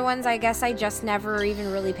 And the other ones, I guess I just never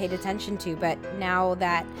even really paid attention to. But now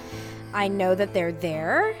that I know that they're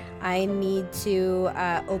there, I need to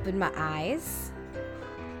open my eyes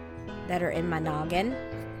that are in my noggin.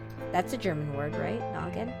 That's a German word, right?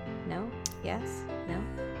 Noggin? No? Yes? No?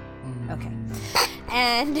 Okay.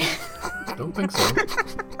 And Don't think so.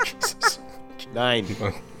 9.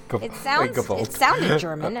 it sounded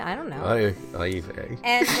German. I don't know.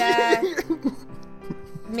 And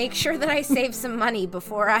make sure that I save some money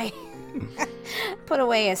before I put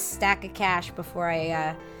away a stack of cash before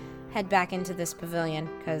I head back into this pavilion,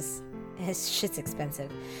 because his shit's expensive.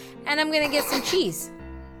 And I'm gonna get some cheese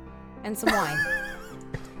and some wine,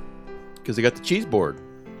 Because they got the cheese board.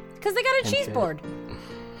 because they got a cheese board.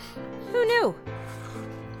 Who knew?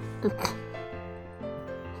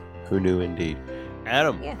 Who knew indeed.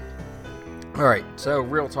 Adam. Yeah. All right, so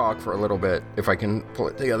real talk for a little bit, if I can pull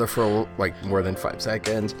it together for like more than 5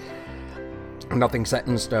 seconds. Nothing set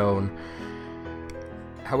in stone.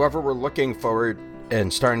 However, we're looking forward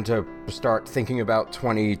and starting to thinking about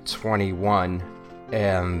 2021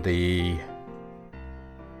 and the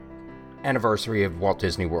anniversary of Walt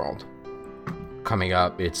Disney World coming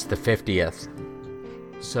up. It's the 50th.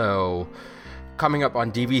 So, coming up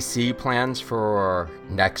on DVC plans for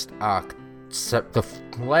next the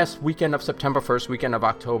last weekend of September, first weekend of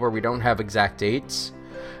October. We don't have exact dates,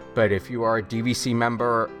 but if you are a DVC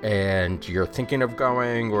member and you're thinking of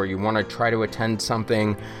going, or you want to try to attend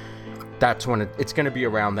something, that's when it's going to be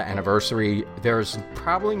around the anniversary. There's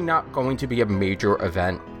probably not going to be a major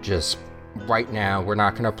event just right now. We're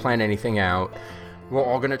not going to plan anything out. We're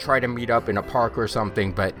all going to try to meet up in a park or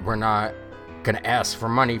something, but we're not gonna ask for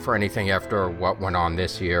money for anything after what went on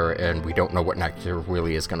this year, and we don't know what next year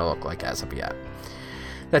really is gonna look like as of yet.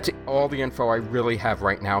 That's all the info I really have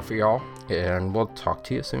right now for y'all, and we'll talk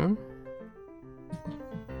to you soon.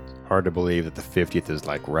 Hard to believe that the 50th is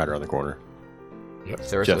like right around the corner. Yep.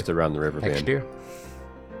 Seriously, Just around the river next bend. year.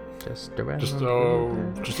 Just around.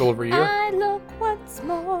 Just over a year. I look once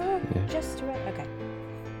more. Just around. Okay.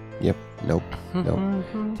 Yep. Nope.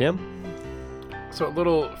 Nope. Tim? So, a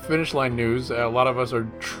little finish line news. A lot of us are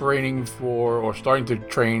training for, or starting to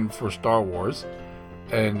train for Star Wars.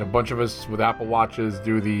 And a bunch of us with Apple Watches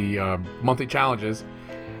do the monthly challenges.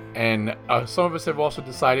 And some of us have also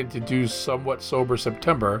decided to do Somewhat Sober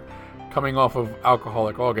September, coming off of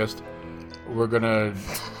Alcoholic August. We're going to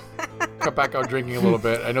cut back our drinking a little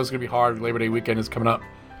bit. I know it's going to be hard. Labor Day weekend is coming up.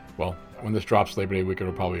 Well, when this drops, Labor Day weekend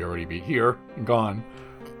will probably already be here and gone.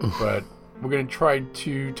 But we're going to try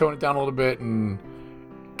to tone it down a little bit and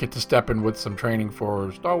get to stepping with some training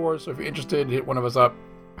for Star Wars. So if you're interested, hit one of us up.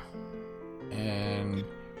 And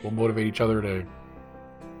we'll motivate each other to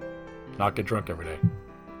not get drunk every day.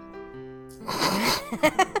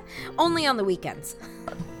 Only on the weekends.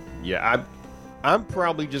 Yeah, I'm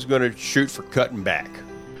probably just going to shoot for cutting back.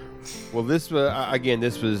 Well, this was I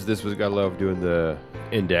love doing the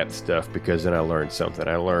in-depth stuff because then I learned something.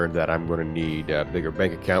 I learned that I'm going to need a bigger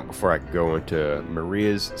bank account before I can go into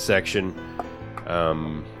Maria's section,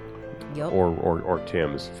 Yep. or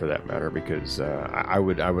Tim's for that matter, because I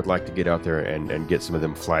would like to get out there and get some of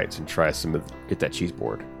them flights and try get that cheese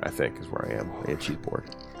board. I think is where I am. I need a cheese board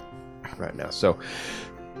right now. So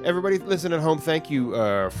everybody listening at home, thank you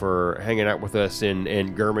for hanging out with us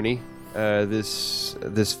in Germany. This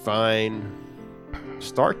fine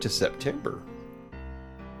start to September,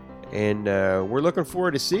 and we're looking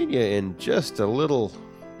forward to seeing you in just a little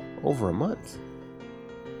over a month.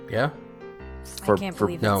 Yeah. I can't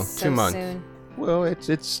believe no, it's so 2 months. soon. Well,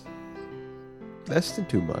 it's less than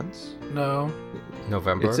 2 months. No.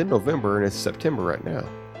 November. It's in November and it's September right now.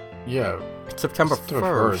 Yeah. It's September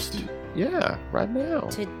 1st. Yeah, right now.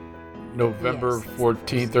 To November Yes, that's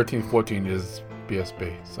 14th, 13th, 14th is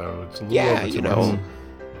BSB. So it's a little Yeah, over 2 you know. months.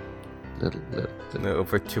 Little.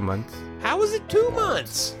 Over 2 months. How is it 2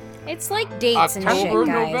 months? It's like dates and October,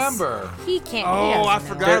 shit, guys. November. He can't. Oh, I he doesn't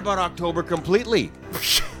forgot know. about October completely.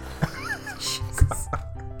 Jesus.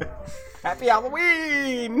 Happy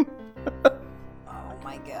Halloween! Oh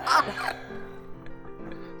my god.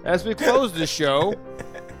 As we close the show,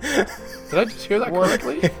 Did I just hear that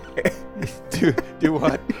correctly? do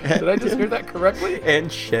what? Did I just hear that correctly?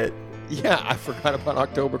 And shit. Yeah, I forgot about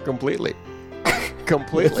October completely. It's a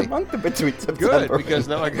Completely. month in between Good, September. because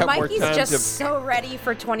now I got more Mikey's time just to. so ready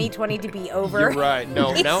for 2020 to be over. You're right.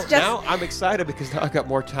 No, It's now just- now I'm excited because now I got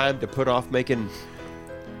more time to put off making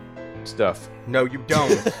stuff. No, you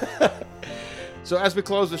don't. So as we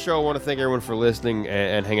close the show, I want to thank everyone for listening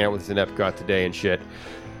and hanging out with us in Epcot today and shit.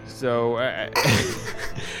 So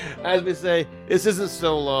as we say, this isn't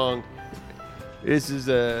so long. This is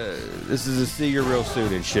a see you real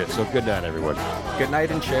soon and shit. So good night, everyone. Good night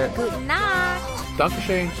and shit. Good night. Dr.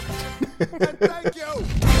 Shane. Thank you.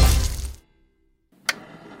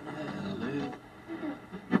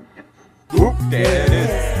 Whoop, there it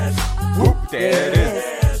is. Whoop, there it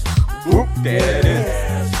is. Whoop, there it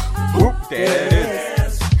is. Whoop, there it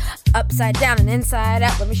is. Upside down and inside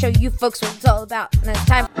out. Let me show you folks what it's all about. And it's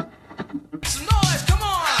time. Some noise, come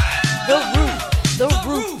on.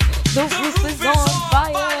 The roof is on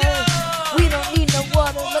fire. We don't need no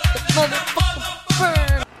water. Let the motherfucker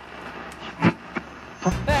burn.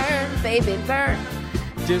 Burn, baby, burn.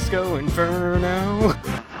 Disco Inferno.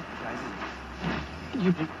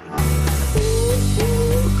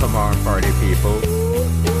 Come on, party people.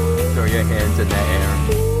 Throw your hands in the air.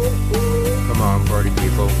 Come on, party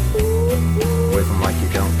people. Wave them like you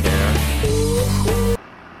don't care.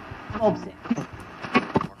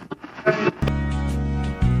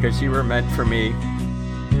 Because you were meant for me,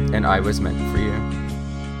 and I was meant for you.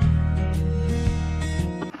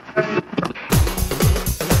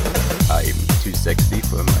 I'm too sexy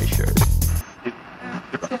for my shirt.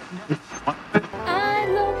 I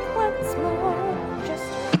look once more. Just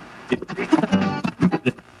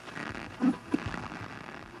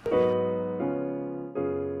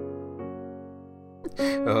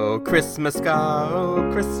Oh, Christmas sky, oh,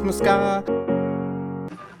 Christmas sky.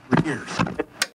 Years.